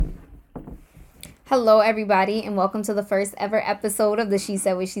Hello, everybody, and welcome to the first ever episode of the She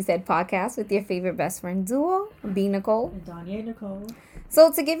Said What She Said podcast with your favorite best friend duo, B. Nicole. And Danya Nicole. So,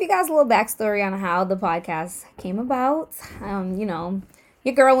 to give you guys a little backstory on how the podcast came about,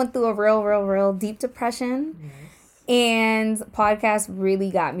 your girl went through a real deep depression, and podcast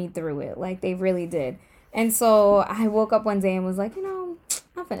really got me through it. Like, they really did. And so, I woke up one day and was like,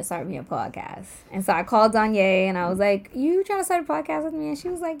 I'm finna start me a podcast. And so I called Danye and I was like, you trying to start a podcast with me? And she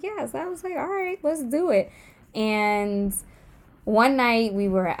was like, yes. I was like, all right, let's do it. And one night we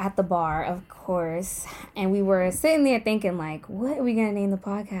were at the bar, of course, and we were sitting there thinking like, what are we going to name the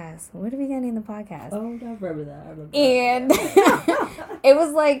podcast? What are we going to name the podcast? Oh, I remember that. And it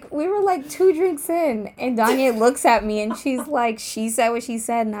was like, we were like 2 drinks in and Danye looks at me and she's like, she said what she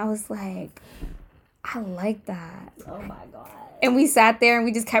said. And I was like, I like that. Oh my God. And we sat there and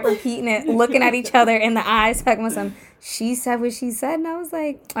we just kept repeating it, looking at each other in the eyes, talking about something. She said what she said, and I was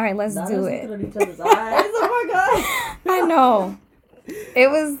like, all right, let's do it. Looking at each other's eyes. Oh my I God. know. It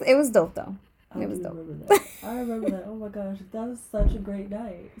was dope though. It was dope. I remember that. Oh my gosh, that was such a great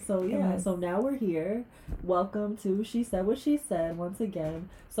night. So yeah, so now we're here. Welcome to She Said What She Said once again.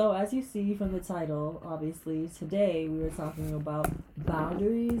 So as you see from the title, obviously today we were talking about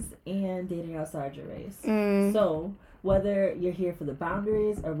boundaries and dating outside your race. So whether you're here for the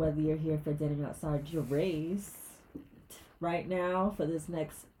boundaries or whether you're here for dating outside your race, right now for this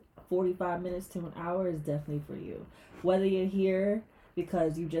next 45 minutes to an hour is definitely for you. Whether you're here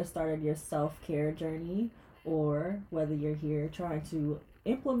because you just started your self-care journey, or whether you're here trying to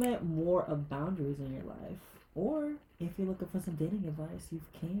implement more of boundaries in your life, or if you're looking for some dating advice,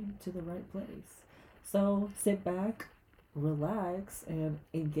 you've came to the right place. So sit back, relax, and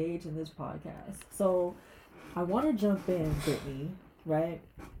engage in this podcast. So I want to jump in, Brittany, right?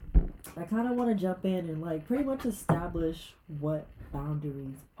 I kind of want to jump in and like pretty much establish what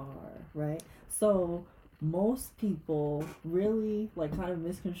boundaries are, right? So most people really like kind of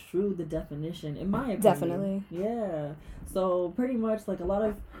misconstrue the definition, in my opinion. Definitely. Yeah. So pretty much like a lot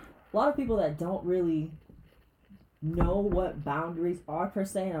of people that don't really know what boundaries are per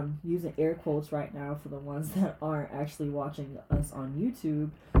se, and I'm using air quotes right now for the ones that aren't actually watching us on YouTube.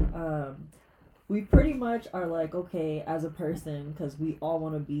 We pretty much are like, okay, as a person, because we all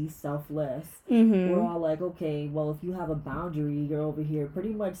want to be selfless, we're all like, okay, well, if you have a boundary, you're over here pretty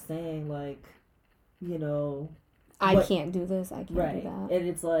much saying like, I can't do this, I can't do that. And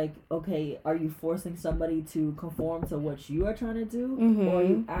it's like, okay, are you forcing somebody to conform to what you are trying to do? Or are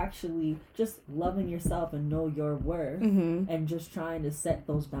you actually just loving yourself and know your worth and just trying to set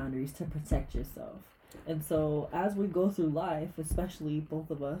those boundaries to protect yourself? And so as we go through life, especially both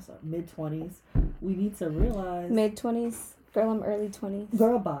of us, mid-20s, we need to realize... Mid-20s? Girl, I'm early 20s.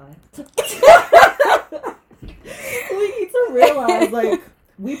 Girl, bye. We need to realize, like,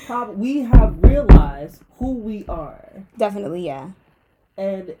 we have realized who we are. Definitely, yeah.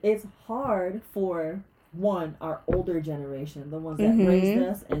 And it's hard for, one, our older generation, the ones that raised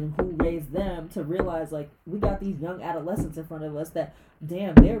us and who raised them, to realize, like, we got these young adolescents in front of us that,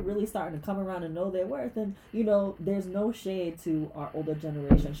 damn, they're really starting to come around and know their worth. And, there's no shade to our older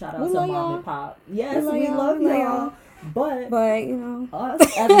generation. Shout out to Mom and Pop. Yes, we love y'all. But us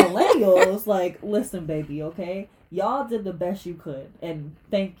as millennials, like, listen, baby, okay? Y'all did the best you could. And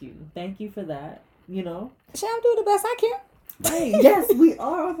thank you. Thank you for that, Shit, I'm doing the best I can. Hey, yes, we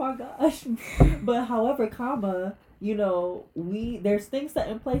are. Oh my gosh. But however, there's things set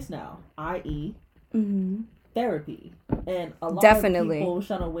in place now, i.e. therapy. And a lot of people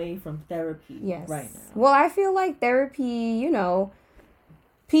shun away from therapy right now. Well, I feel like therapy,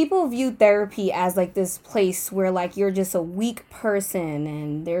 people view therapy as like this place where like you're just a weak person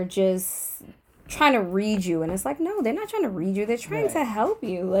and they're just trying to read you. And it's like, no, they're not trying to read you. They're trying to help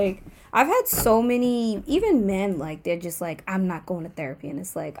you. Like, I've had so many, even men, like, they're just like, I'm not going to therapy. And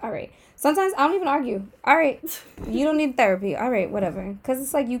it's like, all right. Sometimes I don't even argue. All right, you don't need therapy. All right, whatever. Because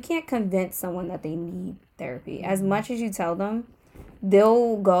it's like, you can't convince someone that they need therapy. As much as you tell them,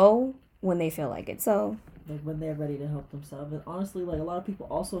 they'll go when they feel like it. So, like, when they're ready to help themselves. And honestly, like, a lot of people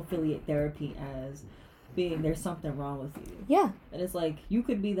also affiliate therapy as being there's something wrong with you. Yeah. And it's like, you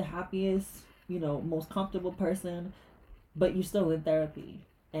could be the happiest, most comfortable person, but you're still in therapy.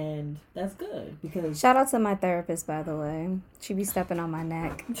 And that's good because... Shout out to my therapist, by the way. She be stepping on my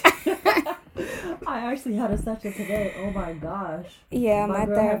neck. I actually had a session today. Oh my gosh. Yeah, my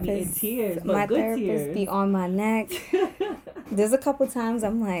girl therapist... had me in tears, but my good therapist tears. be on my neck. There's a couple times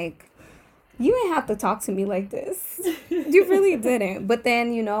I'm like, you ain't have to talk to me like this. You really didn't. But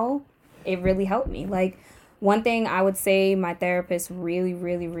then, it really helped me. Like, one thing I would say my therapist really,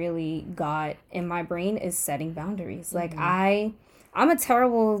 really, really got in my brain is setting boundaries. Like, I'm a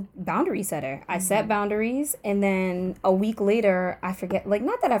terrible boundary setter. I set boundaries, and then a week later, I forget. Like,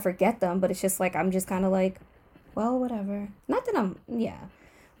 not that I forget them, but it's just like, I'm just kind of like, well, whatever. Not that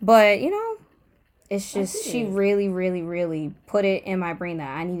but, it's just, she really, really, really put it in my brain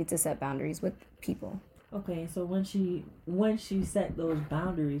that I needed to set boundaries with people. Okay, so when she set those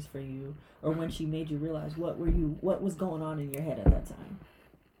boundaries for you, or when she made you realize what was going on in your head at that time?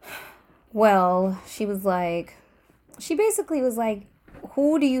 Well, she basically was like,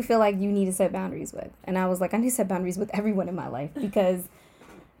 who do you feel like you need to set boundaries with? And I was like, I need to set boundaries with everyone in my life, because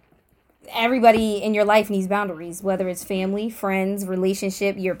everybody in your life needs boundaries, whether it's family, friends,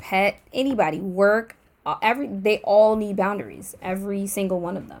 relationship, your pet, anybody, work, they all need boundaries, every single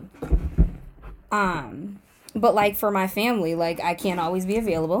one of them. But like for my family, like I can't always be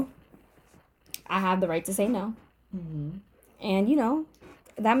available. I have the right to say no. Mm-hmm. And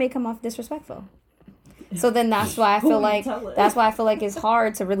that may come off disrespectful. So then that's why I feel like it's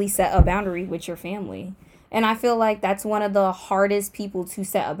hard to really set a boundary with your family. And I feel like that's one of the hardest people to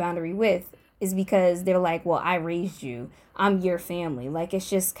set a boundary with, is because they're like, well, I raised you. I'm your family. Like, it's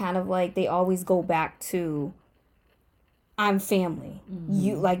just kind of like they always go back to, I'm family.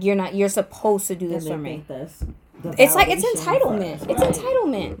 Mm-hmm. You're supposed to do this for me. It's like, it's entitlement. It's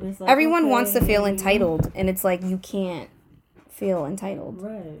entitlement. It's like, everyone wants to feel entitled, and it's like, you can't feel entitled.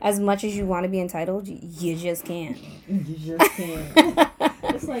 Right. As much as you want to be entitled, you just can't. You just can't.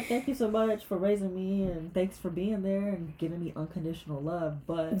 It's like, thank you so much for raising me, and thanks for being there and giving me unconditional love.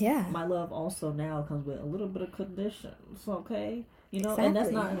 But my love also now comes with a little bit of conditions, okay? Exactly. And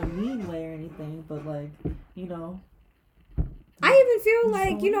that's not in a mean way or anything, but like, I even feel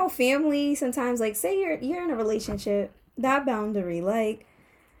like, family sometimes, like, say you're in a relationship, that boundary, like,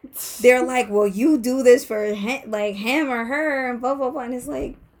 they're like, well, you do this for him or her, and blah, blah, blah. And it's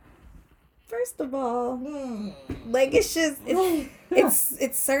like, first of all, like, it's just,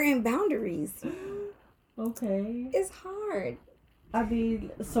 it's certain boundaries. Okay. It's hard. I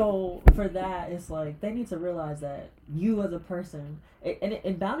mean, so for that, it's like, they need to realize that you as a person,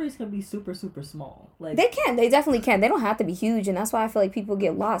 and boundaries can be super, super small. Like, they definitely can. They don't have to be huge. And that's why I feel like people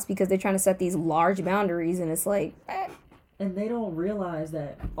get lost, because they're trying to set these large boundaries, and it's like, And they don't realize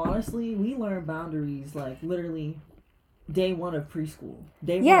that, honestly, we learn boundaries, like, literally day one of preschool.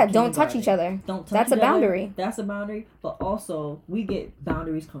 Don't touch each other. That's a boundary. That's a boundary. But also, we get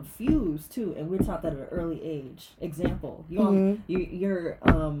boundaries confused, too. And we're taught that at an early age. Example, you're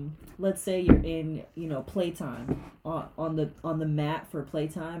let's say you're in, playtime, on the mat for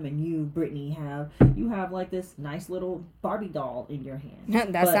playtime, and you, Brittany, have like this nice little Barbie doll in your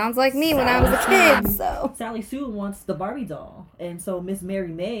hand. That sounds like me when I was a kid. So Sally Sue wants the Barbie doll, and so Miss Mary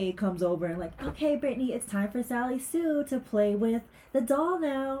May comes over and like, okay, Brittany, it's time for Sally Sue to play with the doll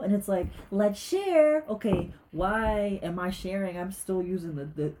now. And it's like, let's share. Okay, why am I sharing? I'm still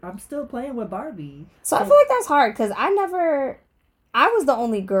using I'm still playing with Barbie. So I feel like that's hard, because I was the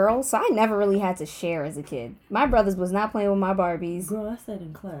only girl, so I never really had to share as a kid. My brothers was not playing with my Barbies. Girl, I said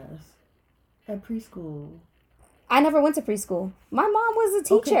in class. At preschool. I never went to preschool. My mom was a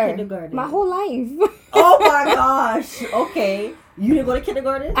teacher. Okay, kindergarten. My whole life. Oh my gosh. Okay. You didn't go to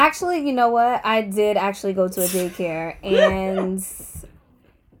kindergarten? Actually, you know what? I did actually go to a daycare. And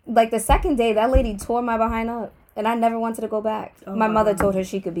like the second day, that lady tore my behind up. And I never wanted to go back. Oh, my mother told her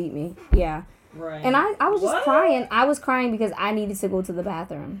she could beat me. Yeah. Right. And I was just crying. I was crying because I needed to go to the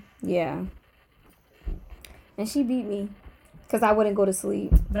bathroom. Yeah. And she beat me because I wouldn't go to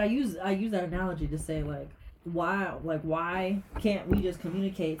sleep. But I use that analogy to say, like, why can't we just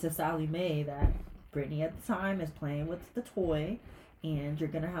communicate to Sally Mae that Brittany at the time is playing with the toy, and you're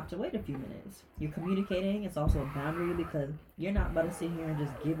gonna have to wait a few minutes. You're communicating. It's also a boundary, because you're not about to sit here and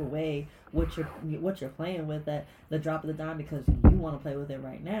just give away what you're playing with at the drop of the dime because you want to play with it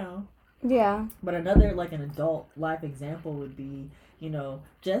right now. Yeah. But another, like, an adult life example would be,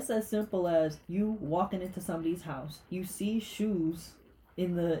 just as simple as you walking into somebody's house, you see shoes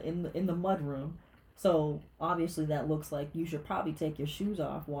in the mud room. So obviously that looks like you should probably take your shoes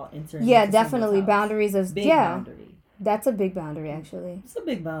off while entering. Yeah, definitely boundaries is big boundary. That's a big boundary, actually. It's a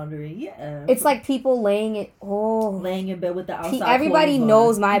big boundary, yeah. It's like people laying in bed with the outside. Everybody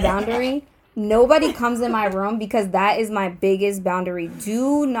knows my boundary. Nobody comes in my room, because that is my biggest boundary.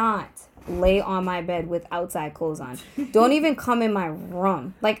 Do not lay on my bed with outside clothes on. Don't even come in my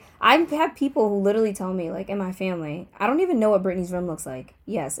room. Like, I have people who literally tell me, like, in my family, I don't even know what Brittany's room looks like.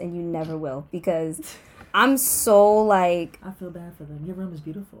 Yes, and you never will, because I'm so, like, I feel bad for them. Your room is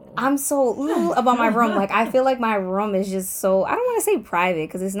beautiful. I'm so about my room. Like, I feel like my room is just so, I don't want to say private,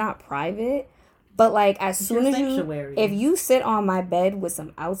 because it's not private, but like, as soon as if you sit on my bed with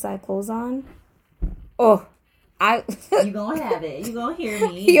some outside clothes on, You gonna have it. You gonna hear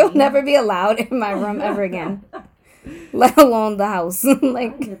me. You'll never be allowed in my room ever again. Let alone the house.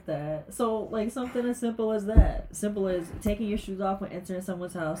 Like, I get that. So, like, something as simple as that. Simple as taking your shoes off when entering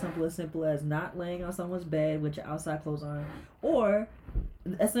someone's house. Simple as not laying on someone's bed with your outside clothes on. Or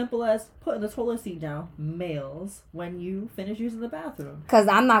as simple as putting the toilet seat down, males, when you finish using the bathroom. Because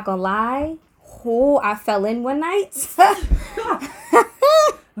I'm not going to lie. I fell in one night. I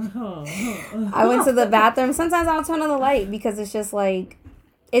went to the bathroom. Sometimes I'll turn on the light because it's just like,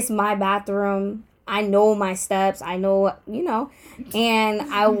 it's my bathroom. I know my steps. I know, And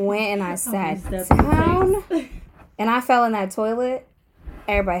I went and I sat down. And I fell in that toilet.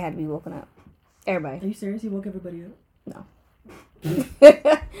 Everybody had to be woken up. Everybody. Are you serious? You woke everybody up? No.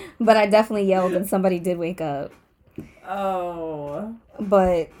 But I definitely yelled and somebody did wake up. Oh.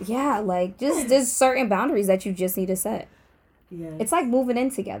 But yeah, like just there's certain boundaries that you just need to set. Yeah. It's like moving in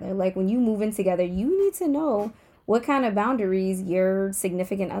together. Like when you move in together, you need to know what kind of boundaries your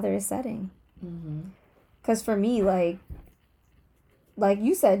significant other is setting. Because for me, like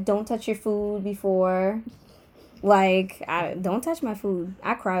you said, don't touch your food before. Like, don't touch my food.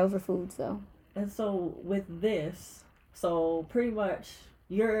 I cry over food, so. And so with this, so pretty much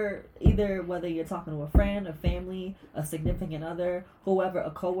you're either, whether you're talking to a friend, a family, a significant other, whoever,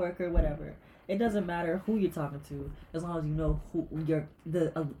 a coworker, whatever. It doesn't matter who you're talking to, as long as you know who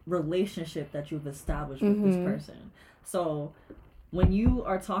the relationship that you've established with this person. So when you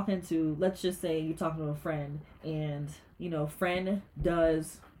are talking to, let's just say you're talking to a friend and, friend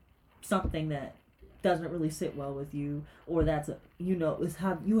does something that doesn't really sit well with you, or that's, is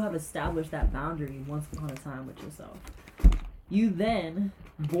how you have established that boundary once upon a time with yourself. You then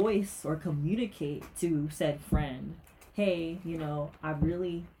voice or communicate to said friend, hey, I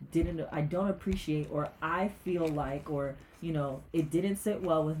really I don't appreciate, or I feel like, or, it didn't sit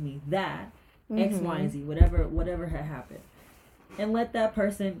well with me that X, Y, and Z, whatever had happened. And let that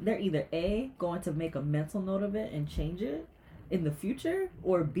person, they're either A, going to make a mental note of it and change it in the future,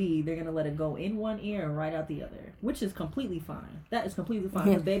 or B, they're going to let it go in one ear and right out the other, which is completely fine. That is completely fine.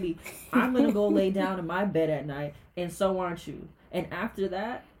 Because, baby, I'm going to go lay down in my bed at night, and so aren't you. And after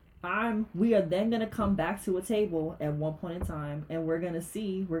that, we are then going to come back to a table at one point in time, and we're going to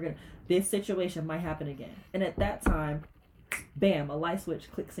see, this situation might happen again. And at that time, bam, a light switch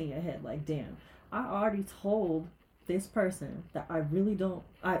clicks in your head, like, damn, I already told this person that I really don't,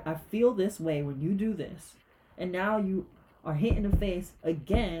 I feel this way when you do this, and now you are hit in the face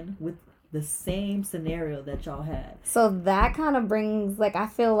again with the same scenario that y'all had. So that kind of brings, like, I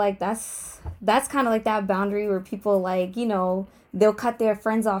feel like that's kind of like that boundary where people, like, they'll cut their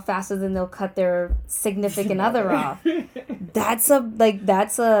friends off faster than they'll cut their significant other off. That's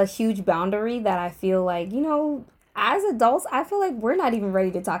a huge boundary that I feel like, as adults, I feel like we're not even ready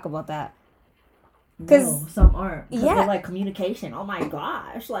to talk about that. No, some aren't. Yeah. They're like, communication. Oh my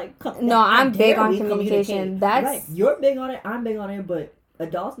gosh. Like, no, I'm big on communication. Right. You're big on it. I'm big on it. But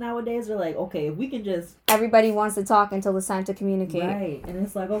adults nowadays are like, okay, if we can just. Everybody wants to talk until it's time to communicate. Right. And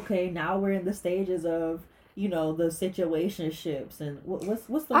it's like, okay, now we're in the stages of, the situationships. And what's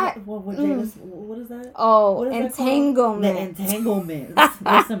the one with Jada's, what is that? Oh, what is entanglement. The entanglements.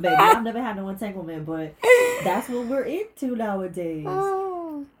 Listen, baby, I've never had no entanglement, but that's what we're into nowadays.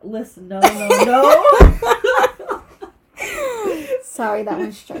 Listen, no. Sorry, that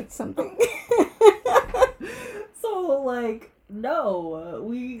one strikes something. So, like, no,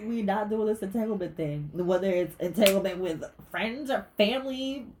 we not doing this entanglement thing. Whether it's entanglement with friends or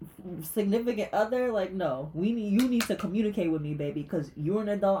family, significant other, like, no. You need to communicate with me, baby, because you're an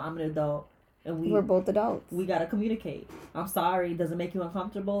adult, I'm an adult. And we're both adults. We gotta communicate. I'm sorry, does it make you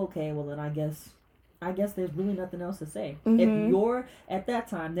uncomfortable? Okay, well then I guess there's really nothing else to say. If you're at that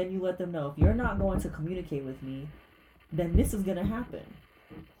time, then you let them know. If you're not going to communicate with me, then this is going to happen.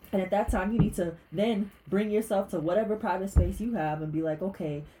 And at that time, you need to then bring yourself to whatever private space you have and be like,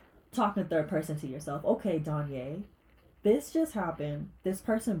 okay, talk in third person to yourself. Okay, Danye, this just happened. This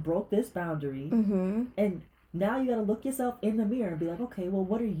person broke this boundary. And now you got to look yourself in the mirror and be like, okay, well,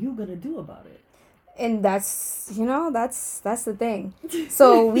 what are you going to do about it? And that's the thing.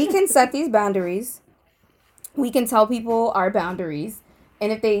 So we can set these boundaries. We can tell people our boundaries,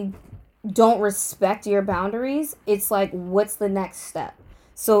 and if they don't respect your boundaries, it's like, what's the next step?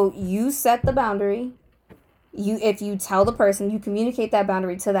 So you set the boundary. If you tell the person, you communicate that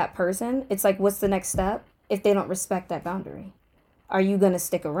boundary to that person, it's like, what's the next step if they don't respect that boundary? Are you going to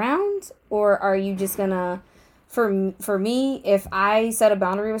stick around, or are you just going to, for me, if I set a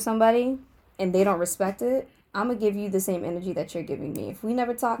boundary with somebody and they don't respect it, I'm going to give you the same energy that you're giving me. If we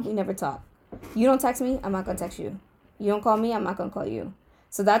never talk, we never talk. You don't text me, I'm not going to text you. You don't call me, I'm not going to call you.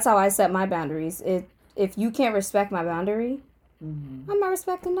 So that's how I set my boundaries. if you can't respect my boundary, Mm-hmm. I'm not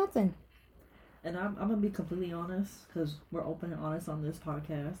respecting nothing. And I'm gonna be completely honest, because we're open and honest on this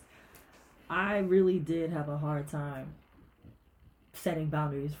podcast. I really did have a hard time setting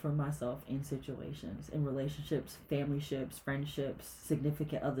boundaries for myself in situations, in relationships, family ships, friendships,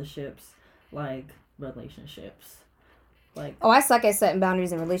 significant otherships, like relationships. Like, oh, I suck at setting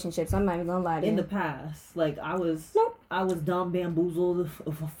boundaries in relationships. I'm not even gonna lie to you. in the past, like I was Nope. dumb, bamboozled,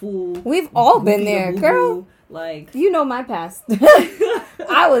 a fool. We've all been there, girl. Like, you know my past.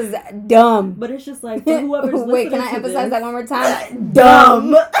 I was dumb. But it's just like, for whoever's listening Wait, can I to emphasize this, that one more time?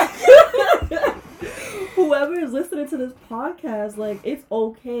 dumb. Whoever is listening to this podcast, like, it's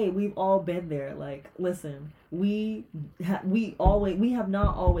okay. We've all been there. Like, listen, we have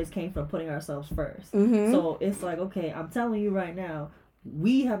not always came from putting ourselves 1st. Mm-hmm. So it's like, okay, I'm telling you right now,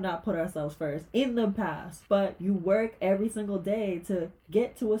 we have not put ourselves first in the past, but you work every single day to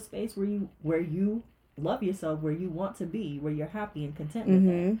get to a space where you love yourself, where you want to be, where you're happy and content with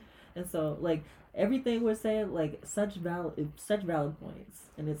that. And so, like, everything we're saying, like, such valid points.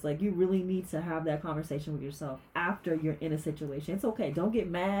 And it's like, you really need to have that conversation with yourself after you're in a situation. It's okay. Don't get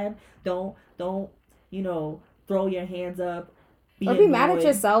mad. Don't throw your hands up. Or be mad at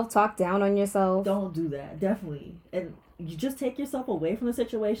yourself. Talk down on yourself. Don't do that. Definitely. And you just take yourself away from the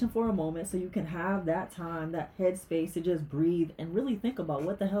situation for a moment so you can have that time, that headspace to just breathe and really think about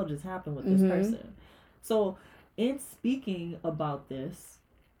what the hell just happened with this person. So, in speaking about this,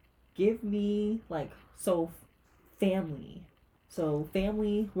 give me, like, family. So,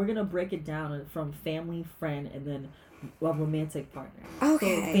 family, we're going to break it down from family, friend, and then a romantic partner.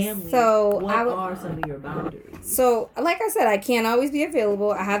 Okay. What are some of your boundaries? So, like I said, I can't always be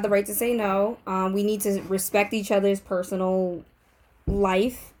available. I have the right to say no. We need to respect each other's personal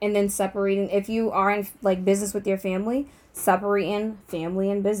life, and then separating. If you are in, like, business with your family, separating family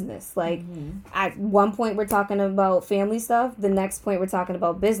and business. Like, at one point we're talking about family stuff, the next point we're talking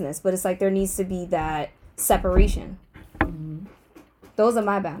about business. But it's like there needs to be that separation. Those are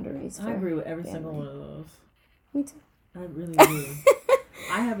my boundaries. I agree with every single one of those. Me too. I really do.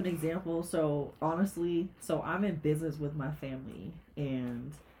 I have an example. So, honestly, I'm in business with my family,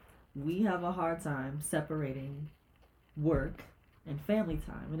 and we have a hard time separating work and family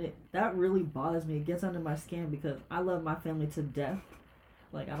time. And that really bothers me. It gets under my skin because I love my family to death.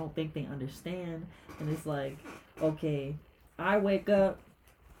 Like, I don't think they understand. And it's like, okay, I wake up,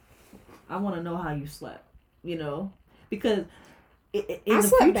 I want to know how you slept, Because I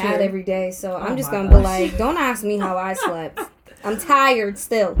slept bad every day, so I'm just going to be like, don't ask me how I slept. I'm tired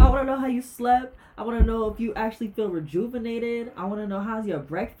still. I want to know how you slept. I want to know if you actually feel rejuvenated. I want to know how's your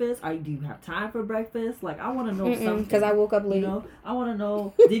breakfast. Do you have time for breakfast? Like, I want to know something. Because I woke up late. I want to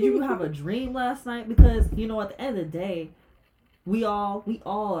know, did you have a dream last night? Because, at the end of the day, we all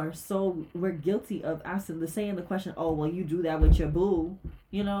are we're guilty of saying the question, oh, well, you do that with your boo,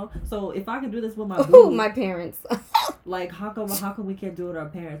 So if I can do this with my boo. My parents. Like, how come we can't do it with our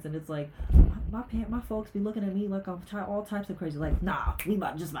parents? And it's like, my folks be looking at me like I'm all types of crazy. Like, nah, we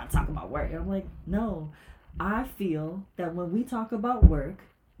just about to talk about work. And I'm like, no. I feel that when we talk about work,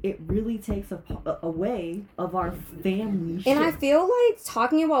 it really takes away of our family. And I feel like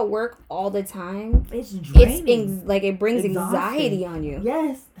talking about work all the time, it's draining. It brings anxiety on you.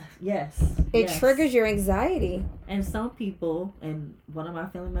 Yes. It triggers your anxiety. And some people, and one of my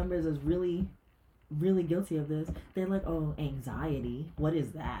family members is really, really guilty of this. They're like, oh, anxiety. What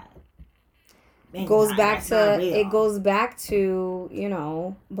is that? It goes back to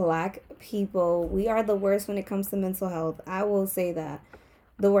Black people. We are the worst when it comes to mental health. I will say that.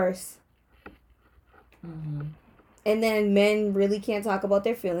 The worst. And then men really can't talk about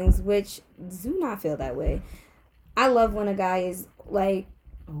their feelings, which do not feel that way. I love when a guy is like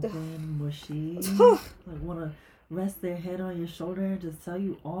open, mushy, like want to rest their head on your shoulder and just tell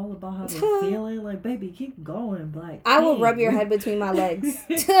you all about how they're feeling. Like, baby, keep going. Like, I will rub your head between my legs.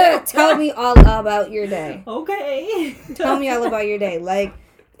 Tell me all about your day. Okay. Tell me all about your day. Like,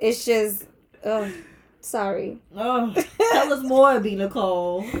 it's just, sorry. Oh, tell us more, B.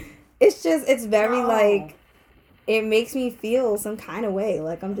 Nicole. It's very like, it makes me feel some kind of way.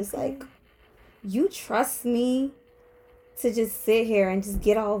 Like, I'm just like, you trust me to just sit here and just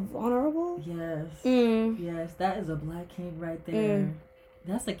get all vulnerable? Yes. Yes, that is a Black king right there.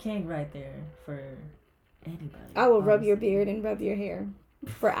 That's a king right there for anybody. I will rub your beard and rub your hair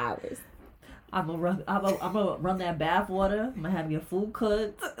for hours. I'm gonna run that bath water. I'm gonna have your food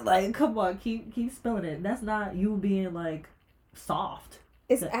cooked. Like, come on, keep spilling it. That's not you being like soft.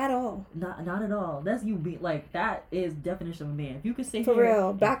 It's at all. Not at all. That's you being like, that is definition of a man. If you could sit for here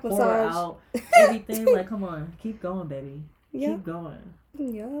real, back and massage, pour out everything, like, come on, keep going, baby. Yeah. Keep going.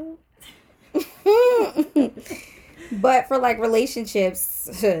 Yeah. But for like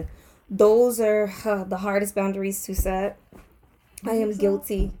relationships, those are the hardest boundaries to set. I am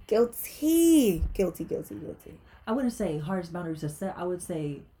guilty. I wouldn't say hardest boundaries to set. I would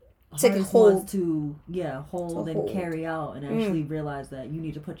say to hold. Hold and carry out and actually realize that you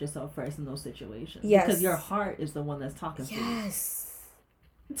need to put yourself first in those situations. Yes. Because your heart is the one that's talking to you. Yes.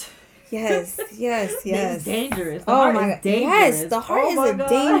 It's dangerous. The heart my God. Yes, the heart is a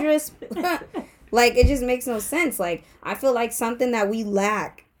dangerous... Like, it just makes no sense. Like, I feel like something that we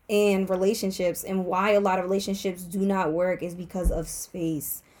lack in relationships and why a lot of relationships do not work is because of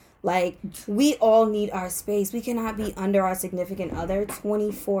space. Like, we all need our space. We cannot be under our significant other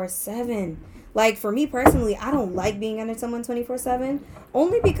 24/7. Like, for me personally, I don't like being under someone 24/7.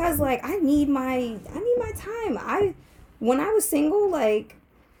 Only because, like, I need my time. When I was single, like,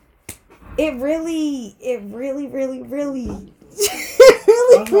 it really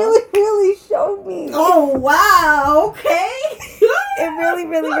showed me. Oh, wow. Okay. It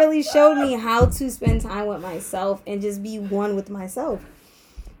really showed me how to spend time with myself and just be one with myself.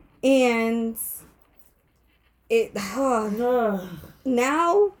 And it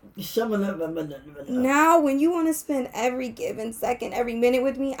now when you want to spend every given second, every minute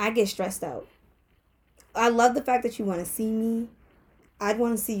with me, I get stressed out. I love the fact that you want to see me. I'd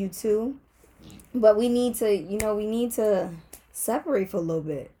want to see you too. But we need to separate for a little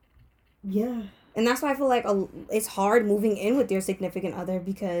bit. Yeah. And that's why I feel like it's hard moving in with your significant other,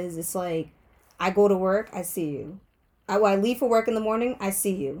 because it's like, I go to work, I see you. I leave for work in the morning, I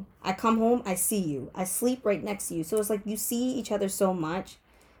see you. I come home, I see you. I sleep right next to you. So it's like you see each other so much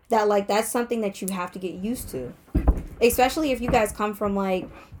that, like, that's something that you have to get used to. Especially if you guys come from, like,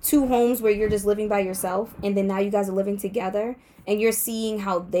 two homes where you're just living by yourself, and then now you guys are living together, and you're seeing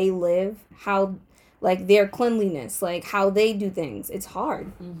how they live, how, like, their cleanliness, like, how they do things. It's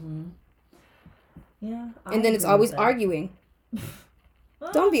hard. Mm-hmm. Yeah. And then it's always arguing.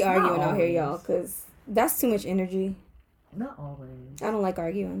 Don't be arguing out here, y'all, because that's too much energy. Not always. I don't like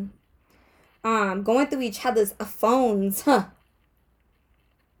arguing. Going through each other's phones, I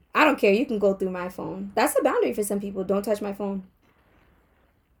don't care. You can go through my phone. That's a boundary for some people. Don't touch my phone.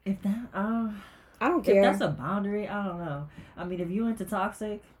 If that, I don't care. If that's a boundary, I don't know. I mean, if you into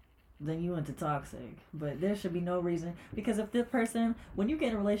toxic, then you into toxic. But there should be no reason, because if this person, when you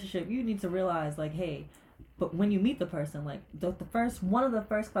get in a relationship, you need to realize, like, hey, but when you meet the person, like, one of the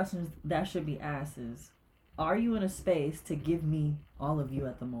first questions that should be asked is, are you in a space to give me all of you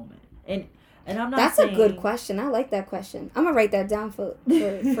at the moment? And I'm not. That's a good question. I like that question. I'm gonna write that down for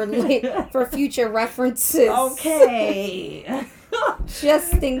future references. Okay.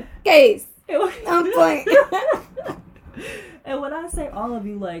 Just in case. I'm playing. And when I say all of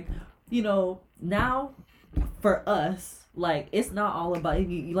you, like, you know, now for us, like, it's not all about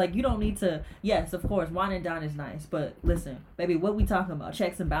you. Like, you don't need to. Yes, of course, wine and dine is nice, but listen, baby, what we talking about?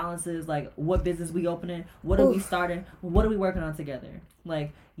 Checks and balances. Like, what business we opening? What are we starting? What are we working on together?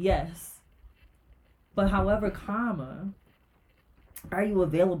 Like, yes, but however, karma. Are you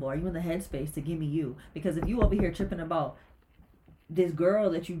available? Are you in the headspace to give me you? Because if you over here tripping about this girl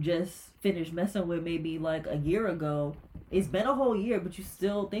that you just finished messing with maybe like a year ago, it's been a whole year, but you're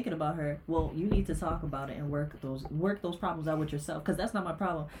still thinking about her, well, you need to talk about it and work those problems out with yourself, because that's not my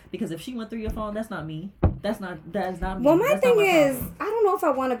problem. Because if she went through your phone, that's not me. That is not me. Well, my thing is, I don't know if I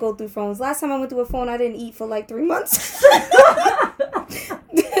want to go through phones. Last time I went through a phone, I didn't eat for like 3 months.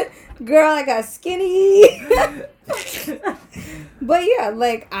 Girl, I got skinny. But yeah,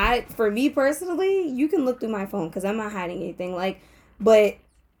 like, for me personally, you can look through my phone because I'm not hiding anything. Like, but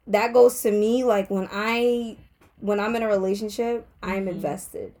that goes to me, like, when I'm in a relationship, I'm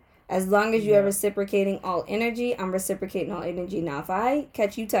invested. As long as you're reciprocating all energy, I'm reciprocating all energy. Now, if I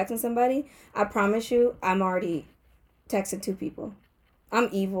catch you texting somebody, I promise you, I'm already texting 2 people. I'm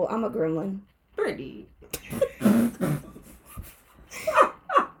evil. I'm a gremlin. Pretty.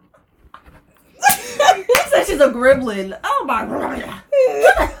 Said she's a gremlin. Oh my god.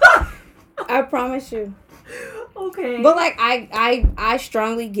 I promise you. Okay. But like I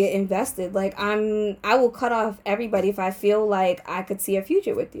strongly get invested. Like I will cut off everybody if I feel like I could see a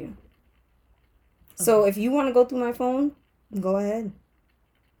future with you. Okay. So if you want to go through my phone, go ahead.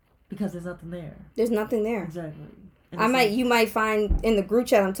 Because there's nothing there. There's nothing there. Exactly. You might find in the group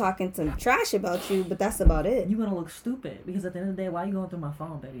chat I'm talking some trash about you, but that's about it. You're gonna look stupid because at the end of the day, why are you going through my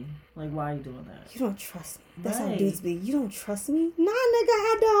phone, baby? Like, why are you doing that? You don't trust me. That's how dudes be. You don't trust me? Nah, nigga,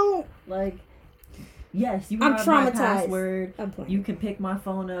 I don't. Like, yes, you I'm have traumatized. my password. You can pick my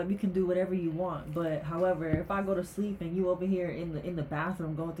phone up. You can do whatever you want. But however, if I go to sleep and you over here in the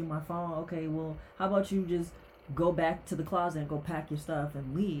bathroom going through my phone, okay, well, how about you just go back to the closet and go pack your stuff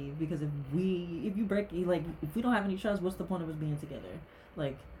and leave. Because if we don't have any trust, what's the point of us being together?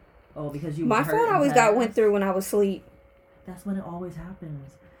 Like, oh, because you. My phone always went through when I was asleep. That's when it always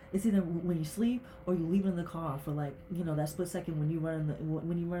happens. It's either when you sleep or you leave it in the car for like, you know, that split second when you run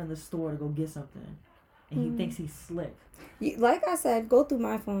in the store to go get something, and he thinks he's slick. Like I said, go through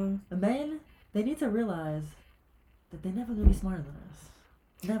my phone. Men, they need to realize that they're never gonna be smarter than us.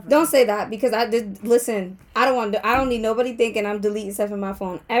 Never. Don't say that, because I did listen. I don't need nobody thinking I'm deleting stuff in my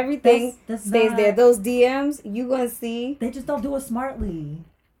phone. Everything stays there. Those DMs, you gonna see. They just don't do it smartly.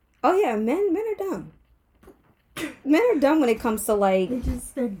 Oh yeah, men are dumb. Men are dumb when it comes to like.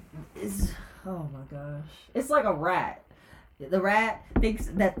 Oh my gosh, it's like a rat. The rat thinks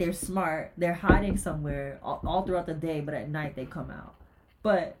that they're smart. They're hiding somewhere all throughout the day, but at night they come out.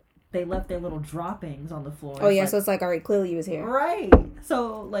 But they left their little droppings on the floor. Oh yeah, so it's like, all right, clearly he was here. Right.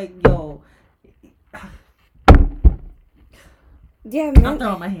 So like, yo. Yeah, man. I'm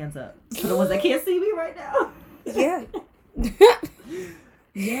throwing my hands up for the ones that can't see me right now. Yeah.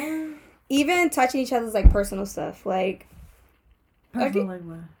 Yeah. Even touching each other's like personal stuff, like. Personal like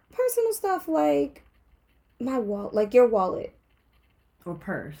what? Personal stuff like my wallet, like your wallet or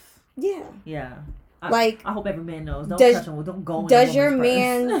purse. Yeah. Yeah. I hope every man knows. Don't touch him. Don't go in does your purse.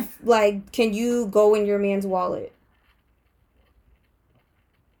 man like? Can you go in your man's wallet?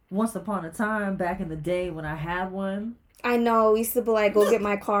 Once upon a time, back in the day when I had one. I know. We used to be like, go get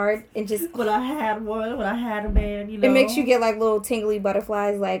my card and just. When I had a man, you know. It makes you get like little tingly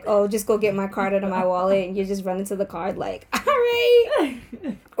butterflies, like, oh, just go get my card out of my wallet, and you just run into the card, like, all right.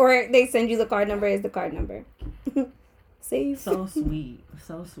 Or they send you the card number. Is the card number. Safe. So sweet.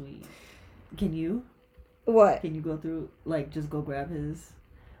 So sweet. Can you? What? Can you go through, like, just go grab his?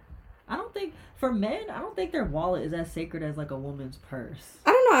 For men, I don't think their wallet is as sacred as, like, a woman's purse.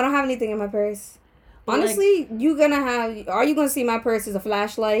 I don't know. I don't have anything in my purse. But honestly, like, are you going to see my purse as a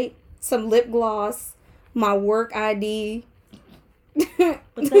flashlight, some lip gloss, my work ID? But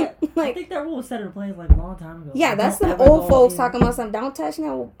that, I think that rule was set in place, like, a long time ago. Yeah, that's some old folks talking about something. Don't touch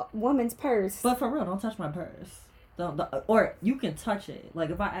no woman's purse. But for real, don't touch my purse. Or you can touch it. Like,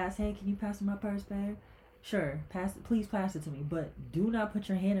 if I ask, hey, can you pass me my purse, babe? Sure, please pass it to me. But do not put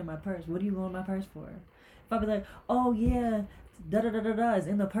your hand in my purse. What are you going in my purse for? If I be like, oh yeah, da-da-da-da-da is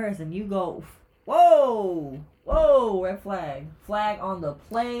in the purse, and you go, whoa, red flag on the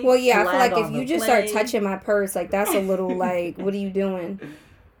plate. Well, yeah, I feel like if you just start touching my purse, like, that's a little, like, what are you doing?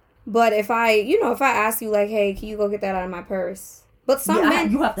 But if I ask you, like, hey, can you go get that out of my purse? But some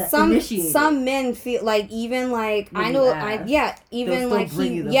men, you have to initiate some men feel like, even like, when I know, even like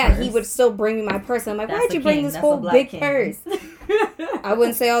he would still bring me my purse. I'm like, why'd you bring this whole big purse? I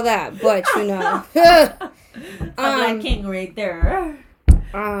wouldn't say all that, but you know, Black king right there.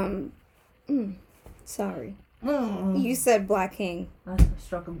 Sorry, you said Black king. I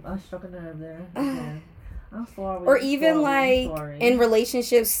struck a nerve there. I'm sorry. Or even like in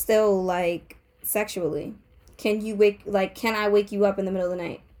relationships, still like sexually. Can I wake you up in the middle of the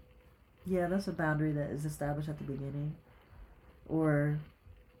night? Yeah, that's a boundary that is established at the beginning. Or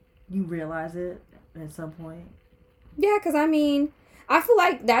you realize it at some point. Yeah, because I mean, I feel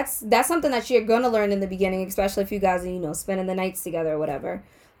like that's something that you're going to learn in the beginning, especially if you guys are, spending the nights together or whatever.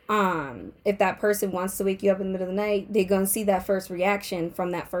 If that person wants to wake you up in the middle of the night, they're going to see that first reaction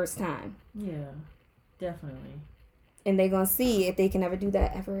from that first time. Yeah, definitely. And they're going to see if they can ever do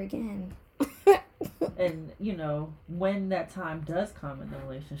that ever again. And, when that time does come in the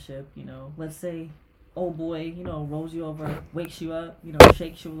relationship, let's say, old boy, rolls you over, wakes you up,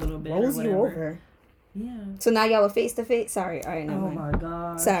 shakes you a little bit. Rolls you over? Yeah. So now y'all are face to face? Sorry. All right, no. Oh, my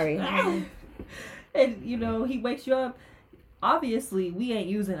God. Sorry. And, he wakes you up. Obviously, we ain't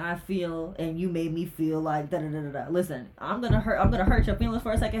using I feel and you made me feel like da-da-da-da-da. Listen, I'm gonna hurt your feelings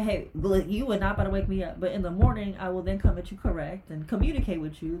for a second. Hey, you were not about to wake me up. But in the morning, I will then come at you correct and communicate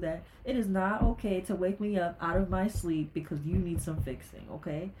with you that it is not okay to wake me up out of my sleep because you need some fixing,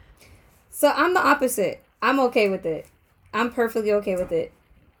 okay? So I'm the opposite. I'm okay with it. I'm perfectly okay with it.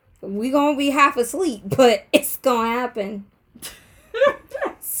 We gonna be half asleep, but it's gonna happen.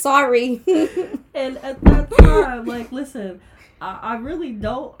 Sorry. And at that time, like, listen, I really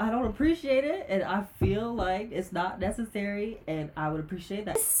don't appreciate it, and I feel like it's not necessary, and I would appreciate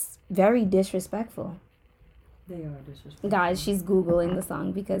that. It's very disrespectful. They are disrespectful. Guys, she's Googling the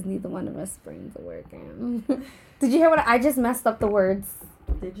song because neither one of us brings the word down. Did you hear what I just messed up the words?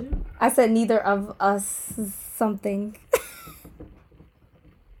 Did you? I said neither of us something.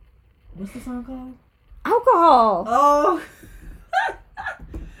 What's the song called? Alcohol. Oh.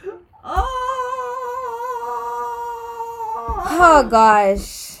 Oh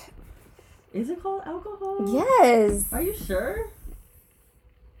gosh. Is it called Alcohol? Yes. Are you sure?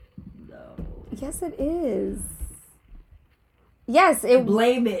 No. Yes, it is. Yes, it.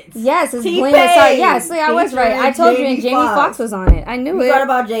 Blame it. Yes, it's T-Pain. Blame It. Sorry. Yes, yeah, I was right. I told you, and Jamie Foxx was on it. I knew it. You right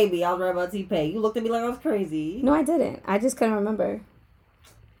about JB. I was right about T-Pain. You looked at me like I was crazy. No, I didn't. I just couldn't remember.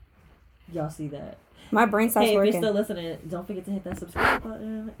 Y'all see that? My brain stops working. If you're still listening, don't forget to hit that subscribe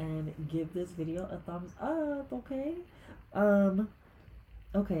button and give this video a thumbs up, okay?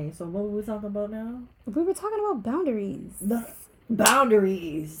 Okay, so what were we talking about now? We were talking about boundaries. The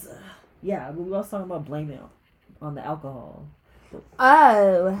boundaries. Yeah, we were also talking about blaming on the alcohol.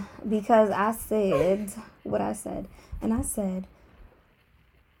 Oh, because I said what I said. And I said,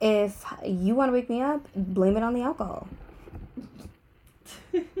 if you want to wake me up, blame it on the alcohol.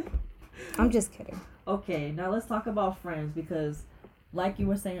 I'm just kidding. Okay, now let's talk about friends because, like you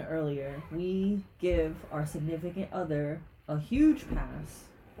were saying earlier, we give our significant other a huge pass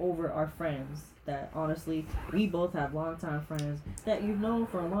over our friends that honestly we both have longtime friends that you've known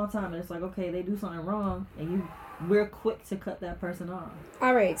for a long time, and it's like, okay, they do something wrong and we're quick to cut that person off.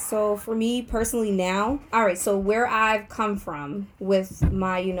 All right, so for me personally now, so where I've come from with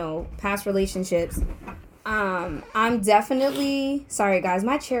my, past relationships, I'm definitely, sorry guys,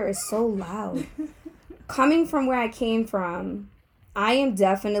 my chair is so loud. Coming from where I came from, I am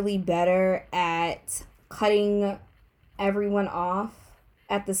definitely better at cutting everyone off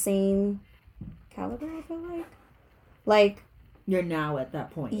at the same caliber, I feel like you're now at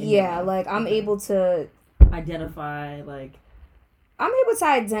that point. Yeah, like I'm able to identify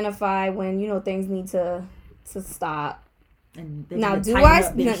when things need to stop. And now do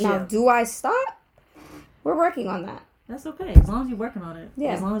I stop? We're working on that. That's okay, as long as you're working on it.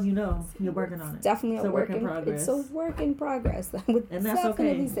 Yeah, as long as you know you're working on it. Definitely a work in progress. It's a work in progress. I would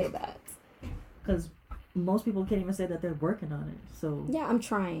definitely say that. Because most people can't even say that they're working on it. So yeah, I'm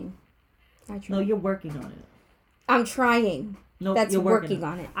trying. No, you're working on it. I'm trying. No, that's you're working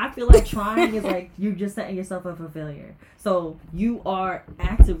on it. I feel like trying is like you're just setting yourself up for failure. So you are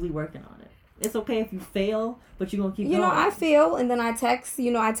actively working on it. It's okay if you fail, but you're gonna keep going. I fail and then I text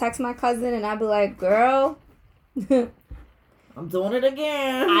my cousin and I be like, girl, I'm doing it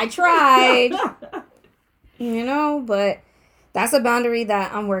again. I tried. But that's a boundary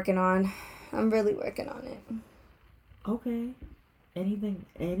that I'm working on. I'm really working on it. Okay.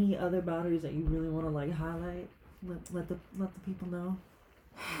 Any other boundaries that you really want to highlight? Let the people know.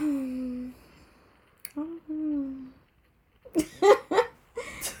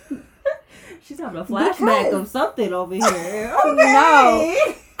 She's having a flashback of something over here. Okay. No,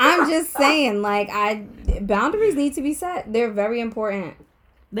 I'm just saying, boundaries need to be set. They're very important.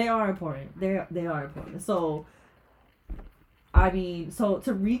 They are important. They are important. So, to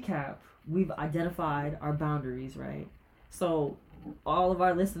recap, we've identified our boundaries, right? So, all of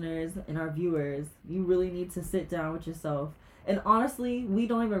our listeners and our viewers, you really need to sit down with yourself. And honestly, we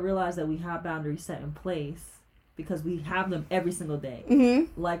don't even realize that we have boundaries set in place because we have them every single day.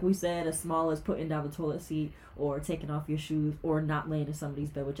 Mm-hmm. Like we said, as small as putting down the toilet seat or taking off your shoes or not laying in somebody's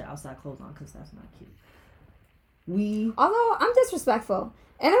bed with your outside clothes on because that's not cute. Although I'm disrespectful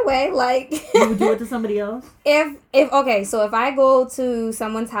in a way, you would do it to somebody else. So if I go to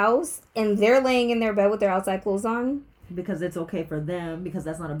someone's house and they're laying in their bed with their outside clothes on, because it's okay for them, because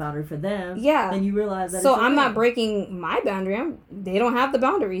that's not a boundary for them. Yeah. Then you realize that. So it's okay. I'm not breaking my boundary. They don't have the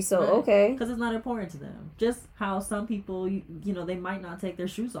boundary, so right. Okay. Because it's not important to them. Just how some people, they might not take their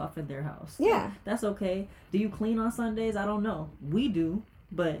shoes off in their house. Yeah. So that's okay. Do you clean on Sundays? I don't know. We do.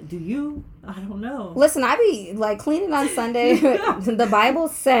 But do you? I don't know. Listen, I be cleaning on Sunday. The Bible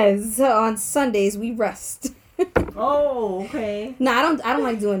says on Sundays we rest. Oh, okay. No, I don't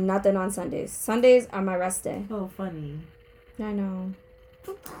like doing nothing on Sundays. Sundays are my rest day. Oh, funny. I know.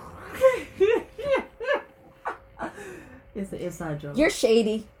 It's an inside joke. You're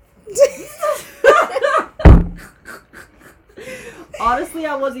shady. Honestly,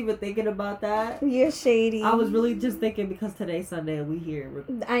 I wasn't even thinking about that. You're shady. I was really just thinking because today's Sunday and we here.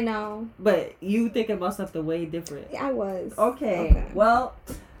 I know. But you thinking about something way different. Yeah, I was. Okay. Well,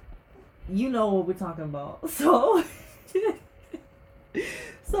 you know what we're talking about. So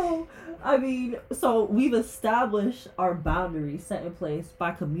we've established our boundaries set in place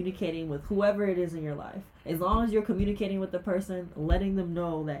by communicating with whoever it is in your life. As long as you're communicating with the person, letting them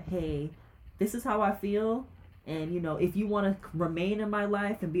know that, hey, this is how I feel. And, if you want to remain in my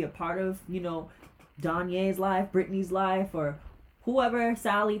life and be a part of, Donye's life, Brittany's life, or whoever,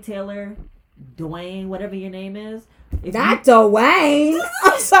 Sally, Taylor, Dwayne, whatever your name is. Dwayne.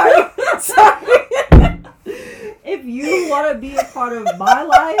 I'm sorry. If you want to be a part of my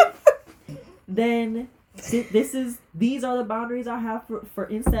life, then these are the boundaries I have for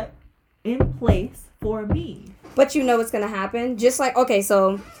inset in place for me. But you know what's going to happen? Just like, okay,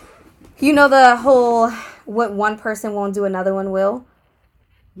 so you know the whole what one person won't do, another one will?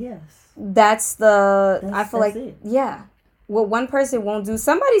 Yes. I feel like, it. yeah. What one person won't do,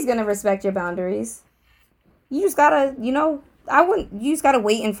 somebody's going to respect your boundaries. You just got to, you just got to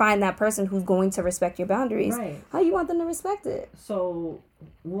wait and find that person who's going to respect your boundaries. Right. How you want them to respect it? So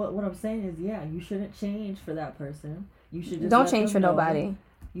what I'm saying is, yeah, you shouldn't change for that person. You should just don't change for nobody.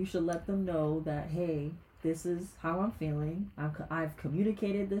 You should let them know that, hey, this is how I'm feeling. I've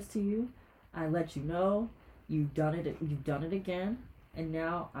communicated this to you. I let you know. You've done it again, and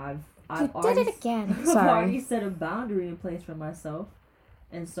now I've already set a boundary in place for myself,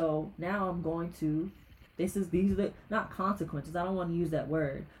 and so now I'm going to. These are the not consequences. I don't want to use that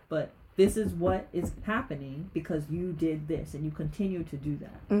word, but this is what is happening because you did this and you continue to do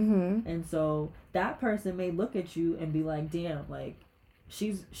that. Mm-hmm. And so that person may look at you and be like, "Damn, like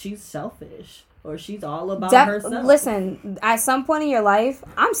she's selfish." Or she's all about herself. Listen, at some point in your life,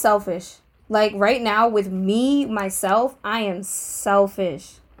 I'm selfish. Like right now with me, myself, I am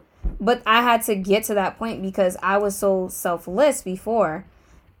selfish. But I had to get to that point because I was so selfless before.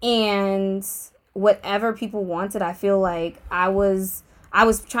 And whatever people wanted, I feel like I was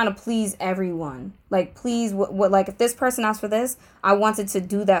trying to please everyone. Like please what like if this person asked for this, I wanted to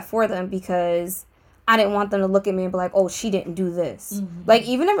do that for them because I didn't want them to look at me and be like, "Oh, she didn't do this." Mm-hmm. Like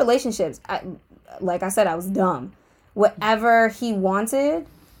even in relationships, like I said, I was dumb. Whatever he wanted,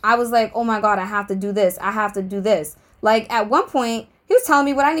 I was like, oh my God, I have to do this. I have to do this. Like at one point, he was telling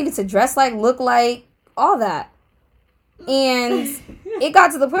me what I needed to dress like, look like, all that. And it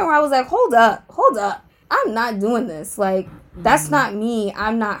got to the point where I was like, hold up. I'm not doing this. Like, that's not me.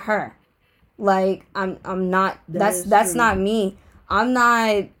 I'm not her. Like, I'm not, that's not me. I'm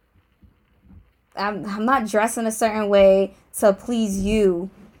not dressing a certain way to please you.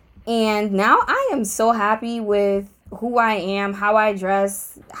 And now I am so happy with who I am, how I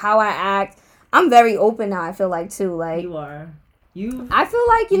dress, how I act. I'm very open now, I feel like, too. Like you are. I feel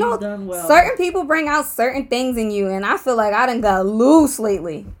like, certain people bring out certain things in you, and I feel like I done got loose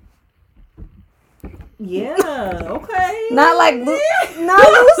lately. Yeah, okay. Not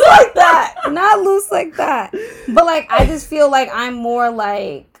loose like that. Not loose like that. But, like, I just feel like I'm more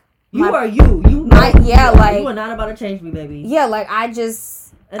like... You are you. You are not about to change me, baby. Yeah, like, I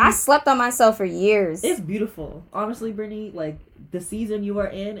slept on myself for years. It's beautiful. Honestly, Brittany, like, the season you are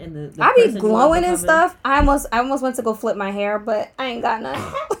in and the I be glowing and stuff. I almost went to go flip my hair, but I ain't got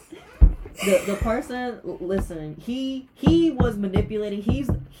none. the person, listen, he was manipulating.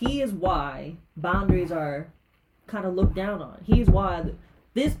 He is why boundaries are kind of looked down on. He's why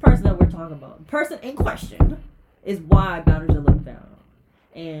this person that we're talking about, the person in question, is why boundaries are looked down on.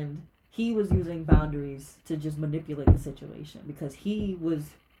 And he was using boundaries to just manipulate the situation because he was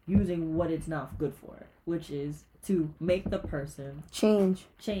using what it's not good for, which is to make the person change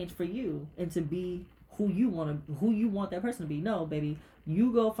for you and to be who you want that person to be. No, baby,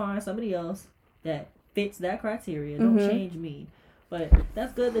 you go find somebody else that fits that criteria. Don't change me. But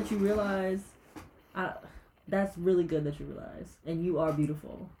that's good that you realize. That's really good that you realize, and you are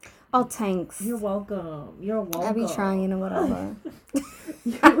beautiful. Oh, thanks. You're welcome. I be trying and whatever.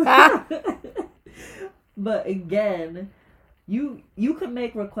 But again, you can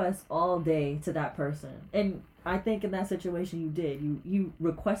make requests all day to that person, and I think in that situation you did. You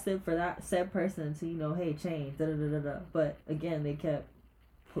requested for that said person to hey, change, da da da da da. But again, they kept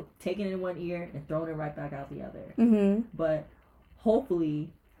taking it in one ear and throwing it right back out the other. Mm-hmm. But hopefully,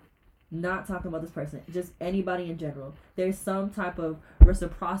 not talking about this person, just anybody in general, there's some type of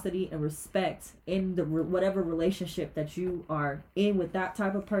reciprocity and respect in the whatever relationship that you are in with that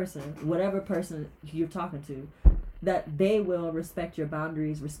type of person, whatever person you're talking to, that they will respect your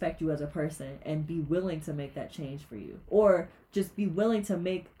boundaries, respect you as a person, and be willing to make that change for you. Or just be willing to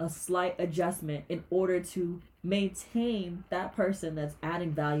make a slight adjustment in order to maintain that person that's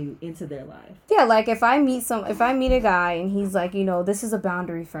adding value into their life. Yeah, like if I meet a guy and he's like, this is a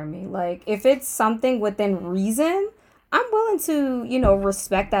boundary for me. Like if it's something within reason, I'm willing to,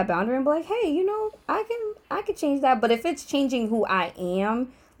 respect that boundary and be like, hey, I can change that. But if it's changing who I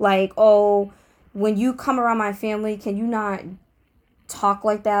am, like, oh, when you come around my family, can you not talk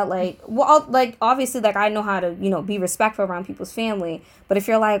like that? Like, well, like, obviously, like, I know how to, be respectful around people's family. But if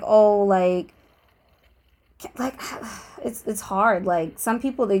you're like, oh, like, it's hard. Like, some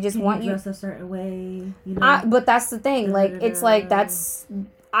people, they just want you dress a certain way, but that's the thing. Like, it's like,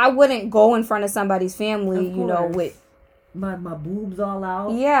 I wouldn't go in front of somebody's family, with my boobs all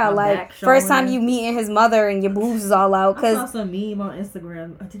out. Yeah, like first time you meeting his mother and your boobs is all out. I saw some meme on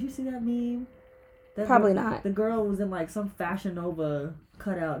Instagram. Did you see that meme? Probably not. The girl was in like some Fashion Nova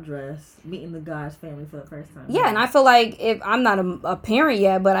cutout dress, meeting the guy's family for the first time. Yeah, and I feel like if I'm not a parent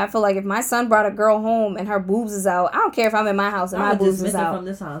yet, but I feel like if my son brought a girl home and her boobs is out, I don't care if I'm in my house and my boobs is out. From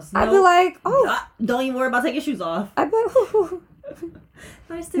this house. I'd be like, oh, don't even worry about taking shoes off. I'd be like,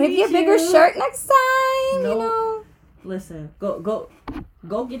 nice to maybe meet you. Maybe a bigger shirt next time. Nope. You know. Listen, go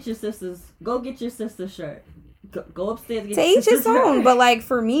get your sister's shirt. Go upstairs and get to your each his own, shirt. but like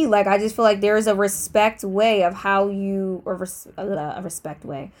for me, like I just feel like there is a respect way of how you, or a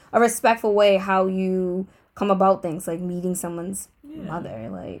respectful way how you come about things, like meeting someone's mother.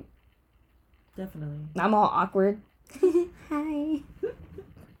 Like, definitely, I'm all awkward. Hi,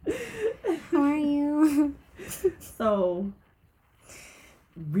 how are you? So,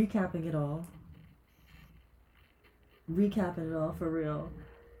 recapping it all for real.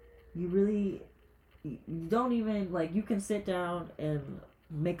 You don't even, like, you can sit down and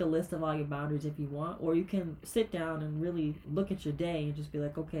make a list of all your boundaries if you want, or you can sit down and really look at your day and just be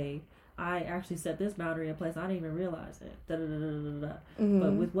like, okay, I actually set this boundary in place. I didn't even realize it. Mm-hmm.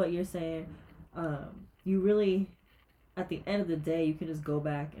 But with what you're saying, you really, at the end of the day, you can just go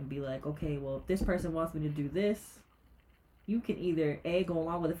back and be like, okay, well, if this person wants me to do this, you can either go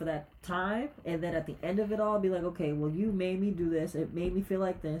along with it for that time, and then at the end of it all be like, okay, well, you made me do this, it made me feel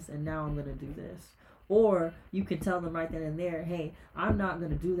like this, and now I'm gonna do this. Or you can tell them right then and there, hey, I'm not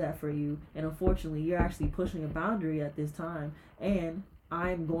gonna do that for you, and unfortunately you're actually pushing a boundary at this time, and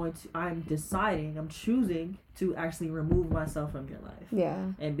I'm choosing to actually remove myself from your life. Yeah.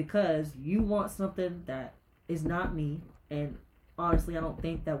 And because you want something that is not me, and honestly, I don't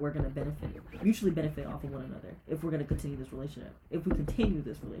think that we're going to mutually benefit off of one another if we're going to continue this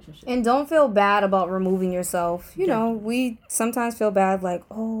relationship. And don't feel bad about removing yourself. You know, we sometimes feel bad, like,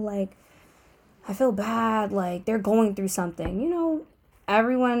 oh, like, I feel bad, like, they're going through something. You know,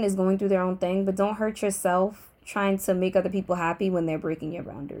 everyone is going through their own thing, but don't hurt yourself trying to make other people happy when they're breaking your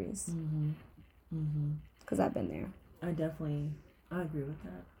boundaries. Mm-hmm. Mm-hmm. Because I've been there. I agree with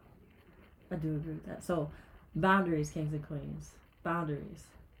that. I do agree with that. So, boundaries, kings and queens. Boundaries.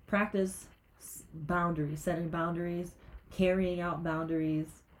 Practice boundaries, setting boundaries, carrying out boundaries,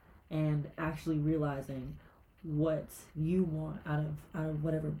 and actually realizing what you want out of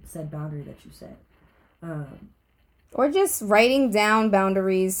whatever said boundary that you set. Or just writing down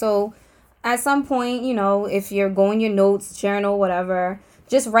boundaries. So at some point, you know, if you're going your notes, journal, whatever,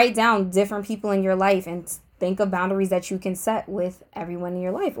 just write down different people in your life and think of boundaries that you can set with everyone in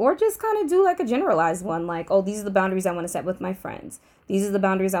your life. Or just kind of do like a generalized one. Like, oh, these are the boundaries I want to set with my friends. These are the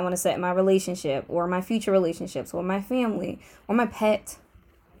boundaries I want to set in my relationship or my future relationships or my family or my pet.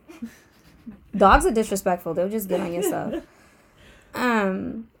 Dogs are disrespectful. They'll just get on your stuff.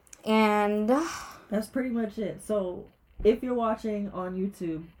 And that's pretty much it. So if you're watching on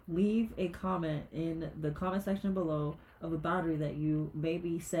YouTube, leave a comment in the comment section below of a boundary that you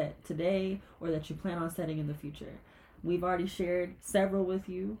maybe set today or that you plan on setting in the future. We've already shared several with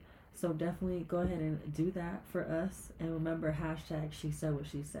you, so definitely go ahead and do that for us. And remember, hashtag she said what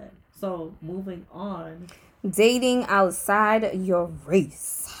she said. So moving on. Dating outside your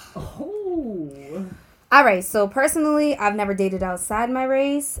race. Oh. All right, so personally, I've never dated outside my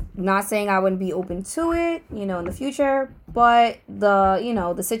race. Not saying I wouldn't be open to it, you know, in the future, but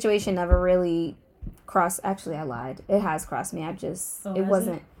the situation never really crossed. Actually, I lied. It has crossed me. It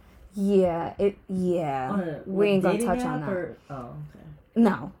wasn't. Yeah. We ain't gonna touch on that. Okay.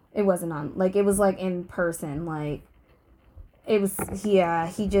 No, it wasn't on. Like, it was like in person. Like, it was.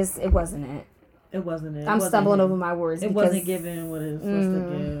 Yeah, it wasn't it. It wasn't it. I'm stumbling over my words. It wasn't given what it was supposed to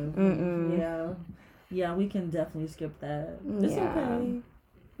give. Yeah. Yeah, we can definitely skip that. It's okay.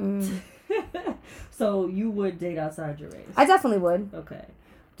 So you would date outside your race? I definitely would. Okay.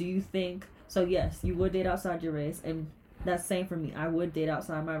 Do you think... So yes, you would date outside your race. And that's same for me. I would date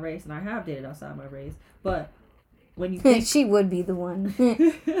outside my race. And I have dated outside my race. But when you think... She would be the one.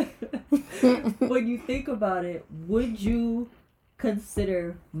 When you think about it, would you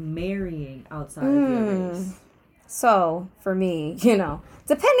consider marrying outside of your race? So, for me,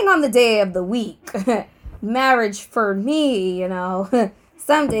 depending on the day of the week, marriage for me,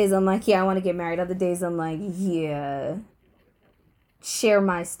 some days I'm like, yeah, I want to get married. Other days I'm like, yeah, share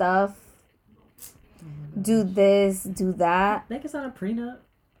my stuff, do this, do that. They can sign a prenup.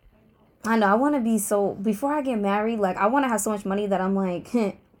 I know, I want to be before I get married, like, I want to have so much money that I'm like,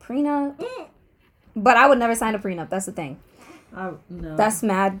 prenup? But I would never sign a prenup, that's the thing. No. That's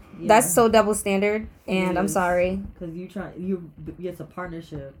mad. Yeah. That's so double standard, and I'm sorry. Because it's a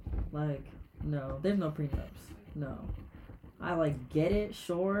partnership. Like, no, there's no prenups. No. I, get it,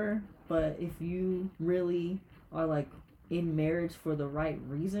 sure, but if you really are, in marriage for the right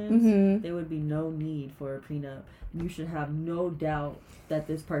reasons, there would be no need for a prenup. You should have no doubt that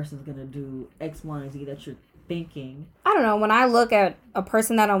this person's going to do X, Y, and Z that you're thinking. I don't know. When I look at a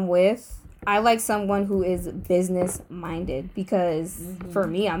person that I'm with, I like someone who is business minded because for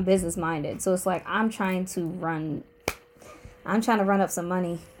me, I'm business minded. So it's like I'm trying to run up some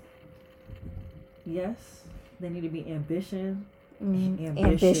money. Yes. They need to be ambition.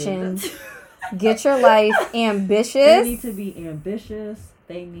 Get your life ambitious. They need to be ambitious.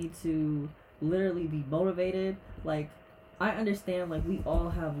 They need to literally be motivated. Like, I understand, like, we all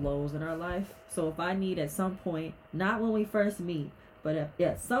have lows in our life. So if I need at some point, not when we first meet, but if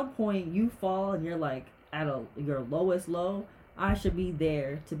at some point you fall and you're like at your lowest low, I should be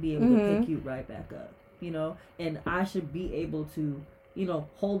there to be able to pick you right back up, you know? And I should be able to, you know,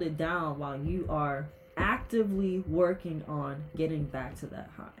 hold it down while you are actively working on getting back to that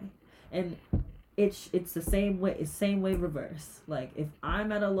high. And it's the same way reverse. Like, if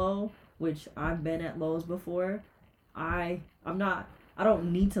I'm at a low, which I've been at lows before, I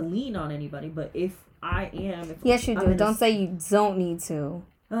don't need to lean on anybody, but if I am... Yes, you do. Don't say you don't need to.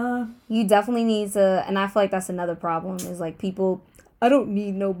 You definitely need to, and I feel like that's another problem, is like people, I don't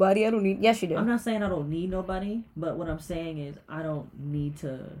need nobody, yes you do. I'm not saying I don't need nobody, but what I'm saying is I don't need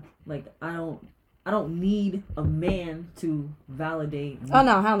to, like, I don't need a man to validate me. Oh,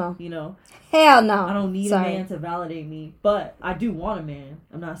 no, hell no. You know? Hell no. I don't need a man to validate me, but I do want a man.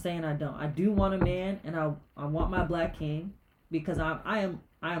 I'm not saying I don't. I do want a man, and I want my black king, because I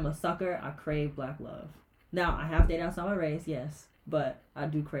am a sucker. I crave black love. Now, I have dated outside my race, yes, but I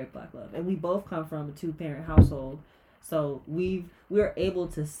do crave black love. And we both come from a 2-parent household, so we're able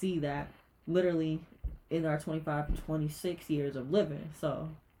to see that literally in our 25 to 26 years of living, so...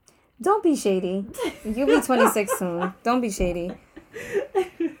 Don't be shady. You'll be 26 soon. Don't be shady.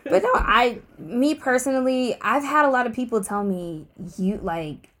 But no, me personally, I've had a lot of people tell me, I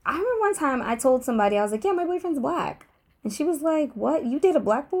remember one time I told somebody, I was like, yeah, my boyfriend's black. And she was like, what? You date a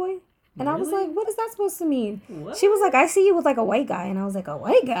black boy? And really? I was like, what is that supposed to mean? What? She was like, I see you with like a white guy. And I was like, a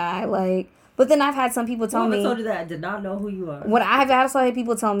white guy? Like, but then I've had some people tell me. I told you that I did not know who you are. What I've also had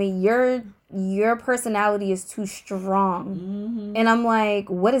people tell me, your personality is too strong. Mm-hmm. And I'm like,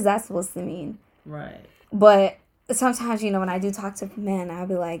 what is that supposed to mean? Right. But sometimes, when I do talk to men, I'll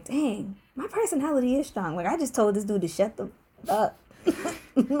be like, dang, my personality is strong. Like, I just told this dude to shut the up.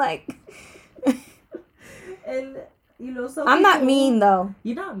 Like. And, so I'm not mean, though.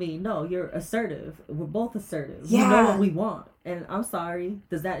 You're not mean. No, you're assertive. We're both assertive. Yeah. We know what we want. And I'm sorry.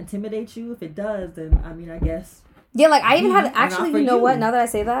 Does that intimidate you? If it does, then, I guess... Yeah, like, I even had... Actually, you know what? Now that I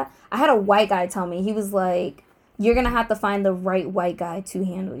say that, I had a white guy tell me. He was like, you're going to have to find the right white guy to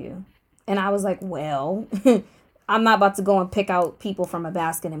handle you. And I was like, well, I'm not about to go and pick out people from a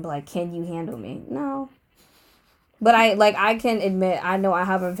basket and be like, can you handle me? No. But I can admit, I know I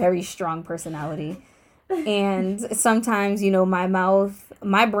have a very strong personality. And sometimes,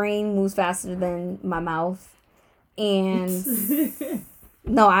 my brain moves faster than my mouth. And...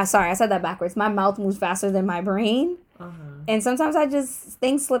 No, I said that backwards. My mouth moves faster than my brain. Uh-huh. And sometimes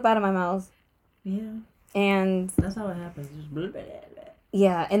things slip out of my mouth. Yeah. And... That's how it happens. Just blah, blah, blah.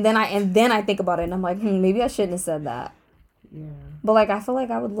 Yeah, and then I think about it and I'm like, maybe I shouldn't have said that. Yeah. But, like, I feel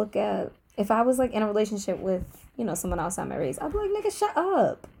like I would look at... If I was, like, in a relationship with, someone outside my race, I'd be like, nigga, shut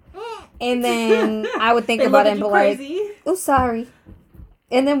up. And then I would think about it and be crazy. Like, oh, sorry.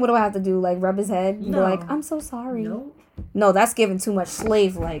 And then what do I have to do? Like, rub his head? And be like, I'm so sorry. No, that's giving too much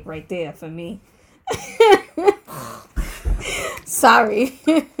slave-like right there for me. Sorry.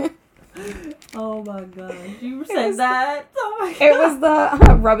 Oh, my gosh. You said that? Oh, my God. It was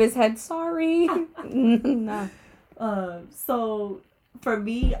the rub his head, sorry. No. So, for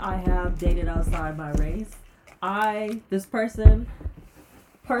me, I have dated outside my race. This person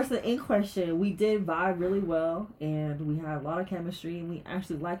in question, we did vibe really well, and we had a lot of chemistry, and we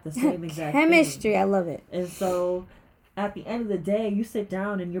actually liked the same exact chemistry, thing. I love it. And so, at the end of the day, you sit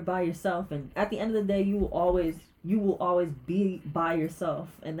down and you're by yourself, and at the end of the day, you will always be by yourself,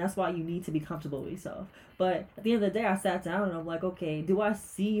 and that's why you need to be comfortable with yourself. But at the end of the day, I sat down and I'm like, okay, do I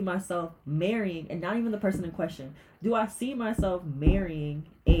see myself marrying, and not even the person in question, do I see myself marrying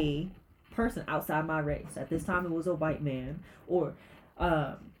a person outside my race? At this time, it was a white man, or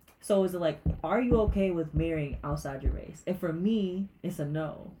so is it like, are you okay with marrying outside your race? And for me, it's a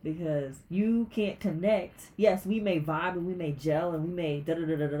no, because you can't connect. Yes, we may vibe and we may gel and we may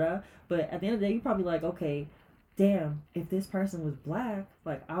da-da-da-da-da-da, but at the end of the day, you're probably like, okay, damn, if this person was black,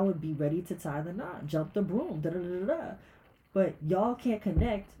 like, I would be ready to tie the knot, jump the broom, da-da-da-da-da. But y'all can't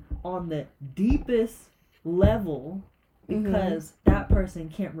connect on the deepest level because that person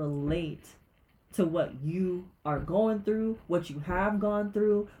can't relate to what you are going through, what you have gone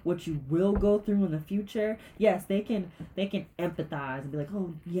through, what you will go through in the future. Yes, they can empathize and be like,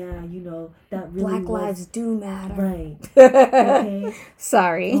 oh yeah, you know, that really Black lives do matter. Right. Okay.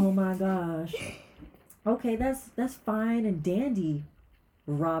 Sorry. Oh my gosh. Okay, that's fine and dandy,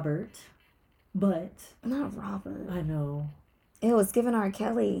 Robert. But not Robert. I know. Ew, it's giving R.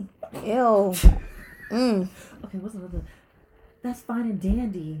 Kelly. Ew. Okay, what's another? That's fine and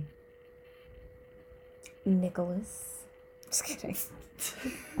dandy. Nicholas. Just kidding.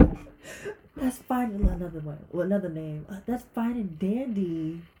 That's fine. Another one. Well, another name. That's fine and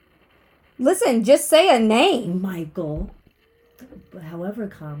dandy. Listen, just say a name. Michael. But however,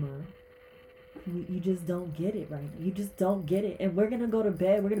 comma, you just don't get it right. You just don't get it. And we're gonna go to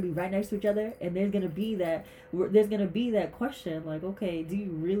bed. We're gonna be right next to each other, and there's gonna be that question like, okay, do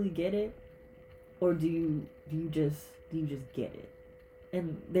you really get it, or do you just get it?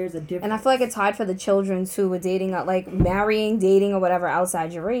 And there's a difference. And I feel like it's hard for the children too with dating, like marrying, dating, or whatever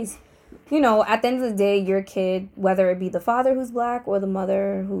outside your race. You know, at the end of the day, your kid, whether it be the father who's black or the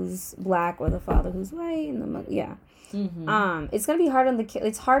mother who's black or the father who's white, and the mother, yeah. Mm-hmm. It's gonna be hard on the kid.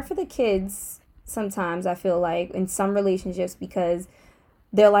 It's hard for the kids sometimes. I feel like in some relationships because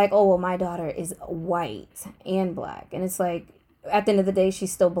they're like, oh well, my daughter is white and black, and it's like at the end of the day,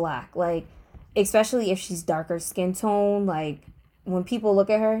 she's still black. Like, especially if she's darker skin tone, like. When people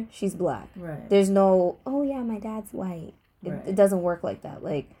look at her, she's black. Right. There's no, oh yeah, my dad's white. It doesn't work like that.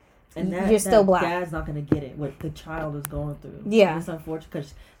 Like, and you're still black. Dad's not going to get it, what the child is going through. Yeah. And it's unfortunate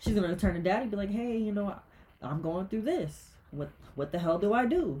because she's going to turn to daddy and be like, hey, you know, I'm going through this. What the hell do I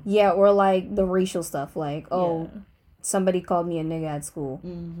do? Yeah, or like the racial stuff. Like, oh, somebody called me a nigga at school.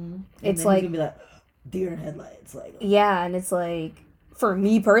 Mm-hmm. It's like, he's going to be like, deer in headlights. Like, yeah, and it's like, for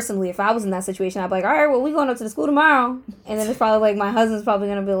me personally, if I was in that situation, I'd be like, all right, well, we going up to the school tomorrow. And then it's probably like, my husband's probably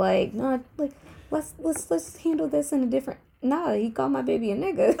going to be like, no, like, let's handle this in a different, nah, he called my baby a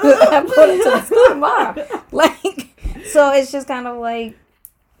nigga. I'm going to the school tomorrow. Like, so it's just kind of like,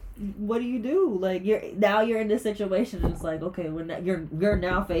 what do you do? Like, you're in this situation and it's like, okay, you're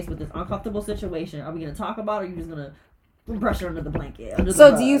now faced with this uncomfortable situation. Are we going to talk about it, or are you just going to brush it under the blanket?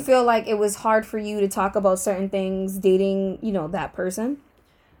 So do you feel like it was hard for you to talk about certain things dating, you know, that person?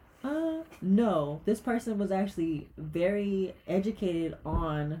 No. This person was actually very educated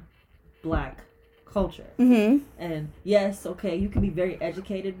on black culture. Mm-hmm. And yes, okay, you can be very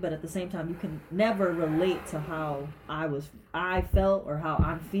educated, but at the same time, you can never relate to how I felt or how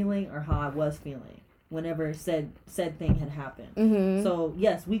I'm feeling or how I was feeling whenever said thing had happened. Mm-hmm. So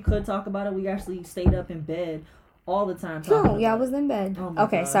yes, we could talk about it. We actually stayed up in bed all the time. Oh, yeah, I was in bed. Oh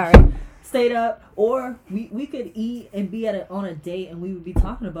okay, gosh. Sorry. Stayed up, or we could eat and be on a date, and we would be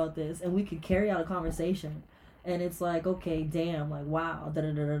talking about this, and we could carry out a conversation. And it's like, okay, damn, like, wow, da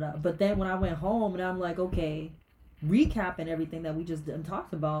da da da da. But then when I went home, and I'm like, okay, recapping everything that we just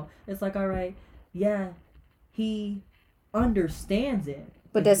talked about, it's like, all right, yeah, he understands it.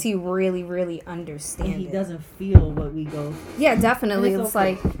 But does he really, really understand it? He doesn't feel what we go through. Yeah, definitely. It's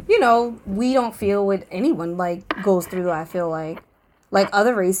okay. Like, you know, we don't feel what anyone, like, goes through, I feel like. Like,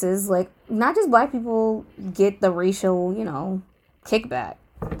 other races, like, not just black people get the racial, you know, kickback.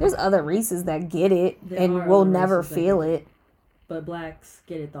 There's other races that get it and will never feel it. But blacks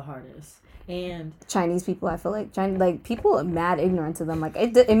get it the hardest. And Chinese people, I feel like, people are mad ignorant to them. Like,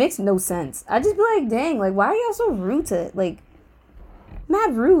 it makes no sense. I just be like, dang, like, why are y'all so rude to it? Like,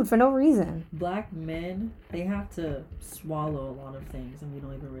 mad rude for no reason. Black men, they have to swallow a lot of things, and we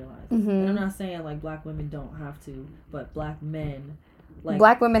don't even realize it. And I'm not saying like black women don't have to, but black men, like,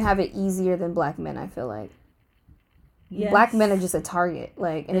 black women have it easier than black men, I feel like. Yes. Black men are just a target,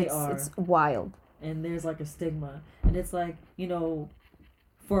 like, and it's wild. And there's like a stigma, and it's like, you know,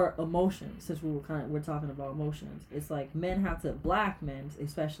 for emotions, since we're talking about emotions, it's like black men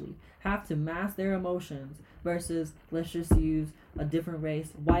especially have to mask their emotions versus, let's just use a different race,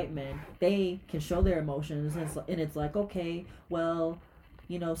 white men. They can show their emotions, and it's like, okay, well,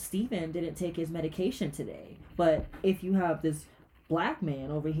 you know, Steven didn't take his medication today. But if you have this black man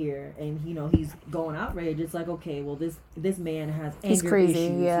over here and, you know, he's going outraged, it's like, okay, well, this man has anger issues.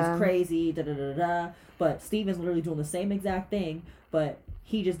 He's crazy, da da da da. But Steven's literally doing the same exact thing, but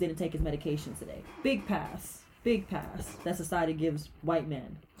he just didn't take his medication today. Big pass that society gives white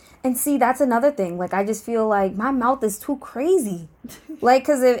men. And see, that's another thing. Like, I just feel like my mouth is too crazy. Like,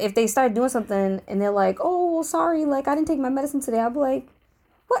 because if they start doing something and they're like, oh, well, sorry, like, I didn't take my medicine today, I'll be like,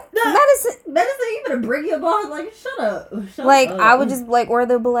 what? Medicine even to bring you up? Like, shut up. Like, I would just, like, or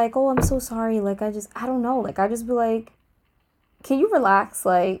they'll be like, oh, I'm so sorry. Like, I don't know. Like, I just be like, can you relax?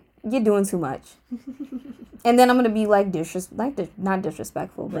 Like, you're doing too much. And then I'm going to be, like, not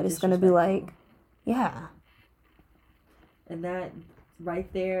disrespectful, but it's going to be like, Yeah. And that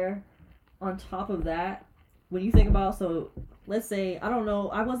right there, on top of that, when you think about, so let's say, I don't know,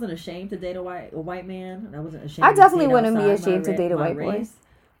 I wasn't ashamed to date a white man, and I wasn't ashamed. I definitely wouldn't be ashamed to date a white boy.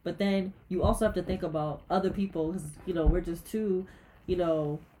 But then you also have to think about other people, because we're just two.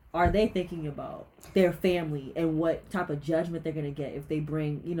 Are they thinking about their family and what type of judgment they're gonna get if they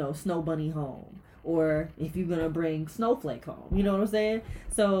bring Snow Bunny home? Or if you're gonna bring Snowflake home, you know what I'm saying?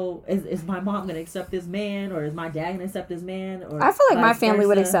 So is my mom gonna accept this man, or is my dad gonna accept this man? Or I feel like my family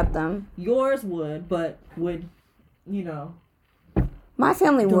would accept them. Yours would, but would my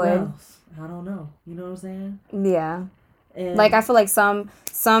family would. Else? I don't know. You know what I'm saying? Yeah. And like I feel like some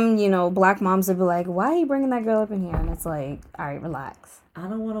black moms would be like, "Why are you bringing that girl up in here?" And it's like, all right, relax. I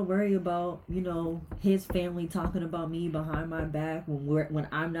don't want to worry about, his family talking about me behind my back when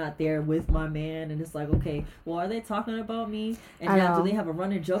I'm not there with my man. And it's like, okay, well, are they talking about me? And now do they have a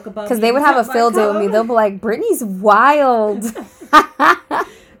running joke about me? Because they would have a field day with me. They'll be like, Brittany's wild.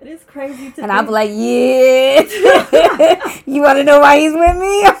 It is crazy to And I'll be like, yeah. You want to know why he's with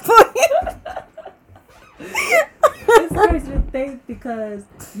me? It's crazy to think because,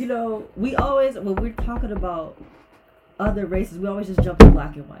 we always, when we're talking about other races, we always just jump to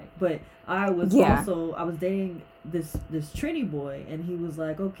black and white. But I was dating this Trini boy, and he was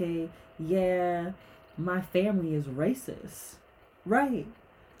like, okay, yeah, my family is racist, right?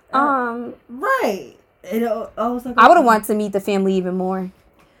 Right. And I was like, okay. I would have wanted to meet the family even more.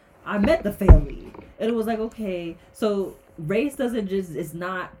 I met the family, and it was like, okay, so race it's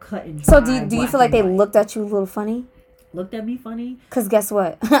not cut and dry. So do you feel like they looked at you a little funny? Looked at me funny? Because guess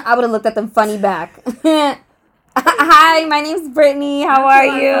what? I would have looked at them funny back. Hi, my name's Brittany. How are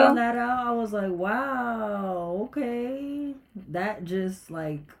you? I found that out, I was like, wow, okay. That just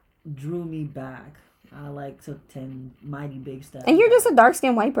drew me back. I took 10 mighty big steps. And you're just a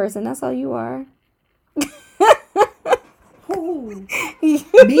dark-skinned white person. That's all you are. Who? Me?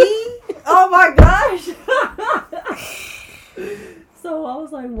 Oh my gosh. So I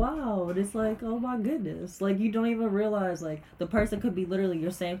was like, wow. And it's like, oh my goodness. You don't even realize, the person could be literally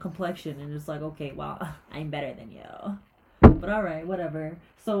your same complexion. And it's like, okay, wow, I'm better than you. But alright, whatever.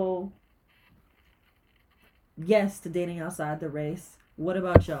 So, yes to dating outside the race. What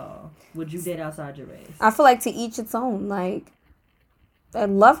about y'all? Would you date outside your race? I feel like to each its own.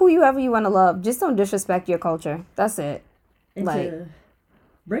 Love whoever you want to love. Just don't disrespect your culture. That's it. And to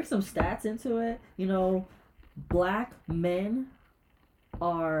bring some stats into it, black men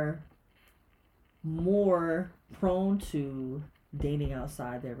are more prone to dating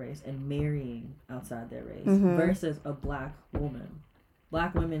outside their race and marrying outside their race versus a black woman.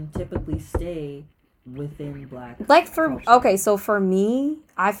 Black women typically stay within black culture. Okay, so for me,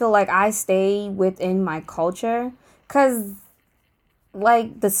 I feel like I stay within my culture because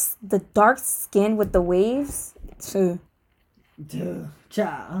the dark skin with the waves.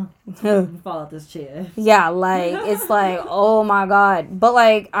 Child, fall out this chair. Yeah, it's oh my god. But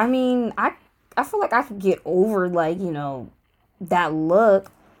I mean, I feel like I could get over that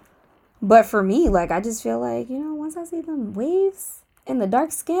look. But for me, I just feel like, once I see them waves and the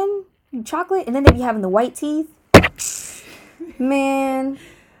dark skin, chocolate, and then they be having the white teeth. Man.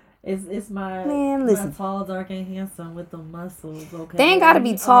 It's my tall, dark, and handsome with the muscles, okay? They ain't gotta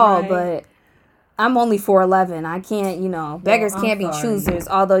be tall, but I'm only 4'11". I can't, beggars can't be choosers.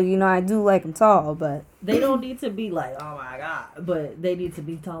 Although, I do like them tall, but they don't need to be oh my god, but they need to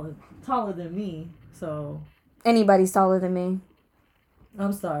be taller than me. So anybody's taller than me.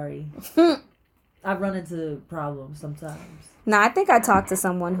 I'm sorry. I've run into problems sometimes. I think I talked to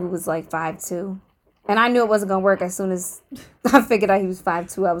someone who was 5'2", and I knew it wasn't gonna work as soon as I figured out he was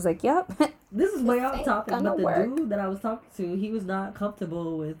 5'2". I was like, "Yep." This is way off topic, but the dude that I was talking to, he was not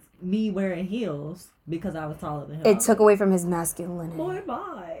comfortable with me wearing heels because I was taller than him. It took away from his masculinity. Boy,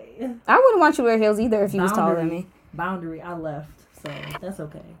 bye. I wouldn't want you to wear heels either if you was taller than me. Boundary, I left, so that's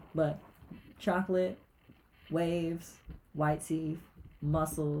okay. But chocolate, waves, white teeth,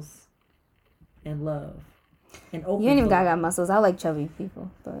 muscles, and love. And open. You ain't even got muscles. I like chubby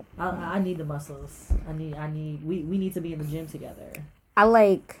people, but I need the muscles. We need to be in the gym together. I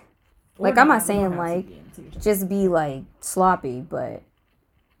I'm not saying just be sloppy, but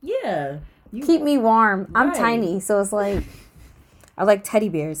yeah, keep me warm. Right. I'm tiny, so it's I like teddy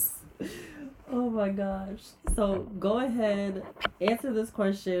bears. Oh my gosh. So go ahead, answer this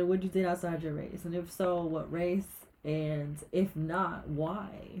question. Would you date outside your race? And if so, what race? And if not,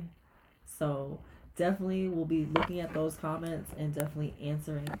 why? So definitely we'll be looking at those comments and definitely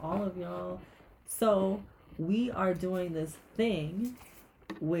answering all of y'all. So we are doing this thing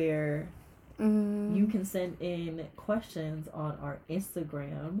where you can send in questions on our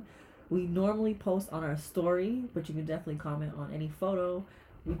Instagram. We normally post on our story, but you can definitely comment on any photo.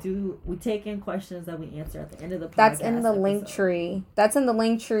 We take in questions that we answer at the end of the podcast. That's in the link tree. That's in the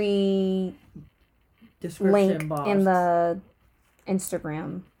link tree description link box. In the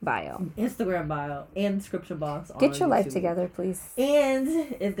Instagram bio. Instagram bio and description box. Get your life together, please. And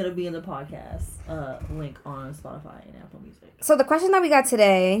it's going to be in the podcast link on Spotify and Apple Music. So the question that we got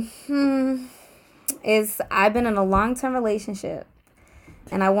today is, I've been in a long-term relationship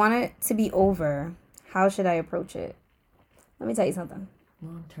and I want it to be over. How should I approach it? Let me tell you something.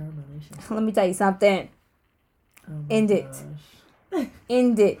 Long-term relationship. Let me tell you something. End it.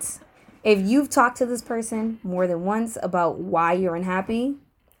 End it. If you've talked to this person more than once about why you're unhappy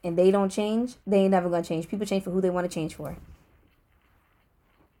and they don't change, they ain't never going to change. People change for who they want to change for.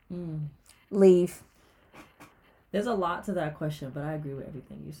 Leave. There's a lot to that question, but I agree with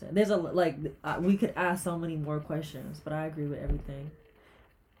everything you said. We could ask so many more questions, but I agree with everything.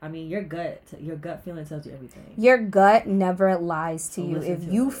 I mean, your gut feeling tells you everything. Your gut never lies to you. If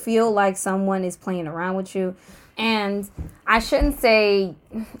you feel like someone is playing around with you, and I shouldn't say,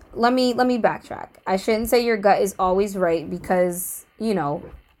 let me backtrack. I shouldn't say your gut is always right, because,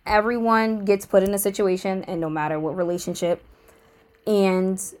 everyone gets put in a situation, and no matter what relationship,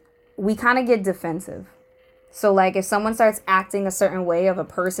 and we kind of get defensive. So like if someone starts acting a certain way of a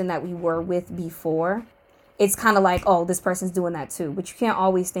person that we were with before, it's kind of like, oh, this person's doing that too. But you can't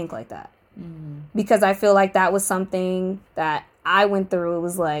always think like that. Because I feel like that was something that I went through. It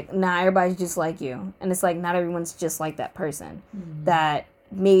was like, nah, everybody's just like you. And it's like, not everyone's just like that person that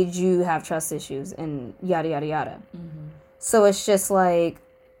made you have trust issues and yada, yada, yada. So it's just like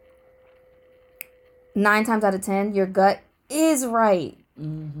 9 times out of 10, your gut is right.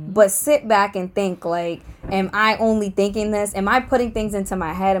 But sit back and think, like, am I only thinking this? Am I putting things into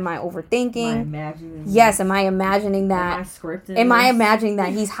my head? Am I overthinking? Yes. Am I imagining that? Am I scripting? Am I imagining that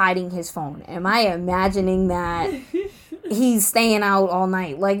he's hiding his phone? Am I imagining that he's staying out all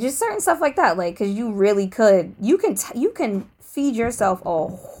night? Like, just certain stuff like that. Like, because you really could. You can feed yourself a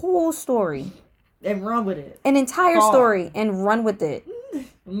whole story. And run with it. An entire story and run with it.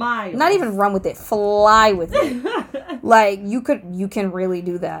 Miles. Not even run with it. Fly with it. Like, you can really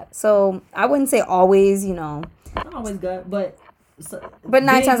do that. So, I wouldn't say always, Not always gut, but... But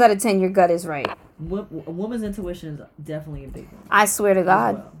 9 times out of 10, your gut is right. A woman's intuition is definitely a big one. I swear to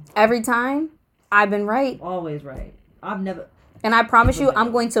God. Well. Every time, I've been right. Always right. I've never... And I promise you,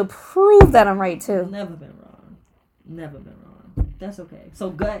 I'm going to prove that I'm right, too. Never been wrong. Never been wrong. That's okay. So,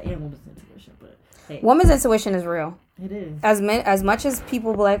 gut and woman's intuition, but... Hey. Woman's intuition is real. It is. As much as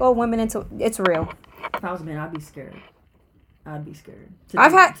people be like, oh, it's real. If I was a man, I'd be scared.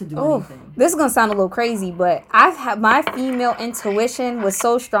 To do anything. This is gonna sound a little crazy, but I've had my female intuition was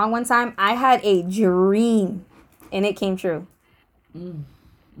so strong one time. I had a dream, and it came true. And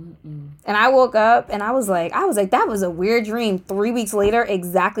I woke up and I was like, that was a weird dream. 3 weeks later,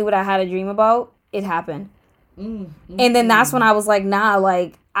 exactly what I had a dream about, it happened. And then that's when I was like, nah,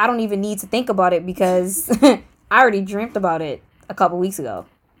 like I don't even need to think about it because I already dreamt about it a couple weeks ago.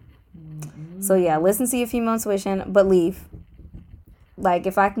 So yeah, listen to your female intuition, but leave. Like,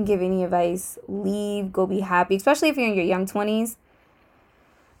 if I can give any advice, leave, go be happy, especially if you're in your young 20s.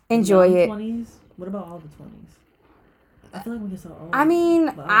 Enjoy it. 20s? What about all the 20s? I feel like we get so old. I mean,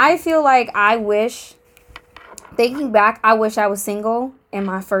 I feel like thinking back, I wish I was single in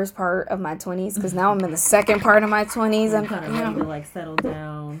my first part of my 20s, because now I'm in the second part of my 20s. I'm kind of ready to, like, settle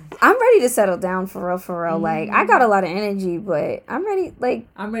down. I'm ready to settle down for real. Mm-hmm. Like, I got a lot of energy, but I'm ready,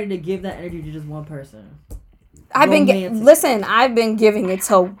 I'm ready to give that energy to just one person. I've been giving it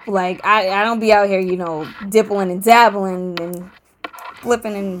to, like, I don't be out here, dippling and dabbling and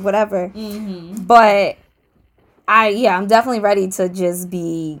flipping and whatever. But I'm definitely ready to just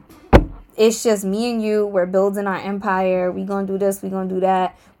be, it's just me and you. We're building our empire. We gonna do this. We gonna do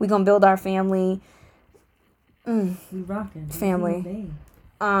that. We gonna build our family. We rocking. Family.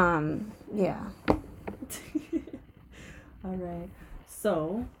 Yeah. All right.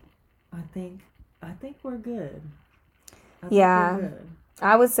 So, I think we're good.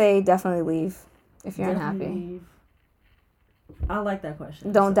 I would say definitely leave if you're unhappy. Leave. I like that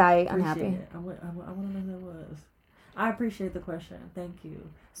question. Don't die unhappy. I want to know who that was. I appreciate the question. Thank you.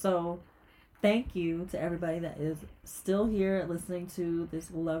 So, thank you to everybody that is still here listening to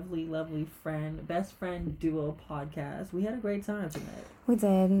this lovely, lovely best friend duo podcast. We had a great time tonight. We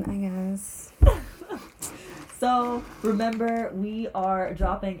did, I guess. So, remember, we are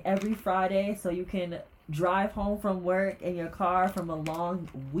dropping every Friday, so you can drive home from work in your car from a long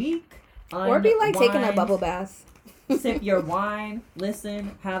week. Or be like taking a bubble bath. Sip your wine,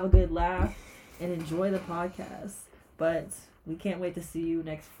 listen, have a good laugh, and enjoy the podcast. But we can't wait to see you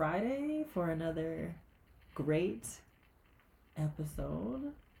next Friday for another great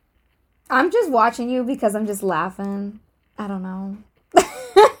episode. I'm just watching you because I'm just laughing. I don't know.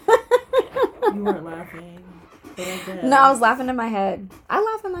 You weren't laughing. But I did. No, I was laughing in my head. I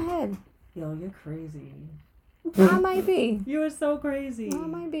laugh in my head. Yo, you're crazy. I might be. You are so crazy. I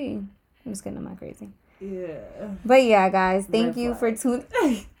might be. I'm just kidding. I'm not crazy. Yeah. But yeah, guys, thank Red you flag. for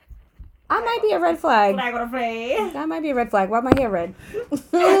tuning. I might be a red flag. Flag on a flag. That might be a red flag. Why my hair red?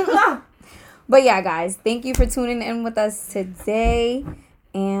 But yeah, guys, thank you for tuning in with us today.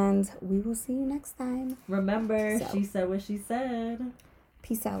 And we will see you next time. Remember, she said what she said.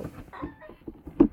 Peace out.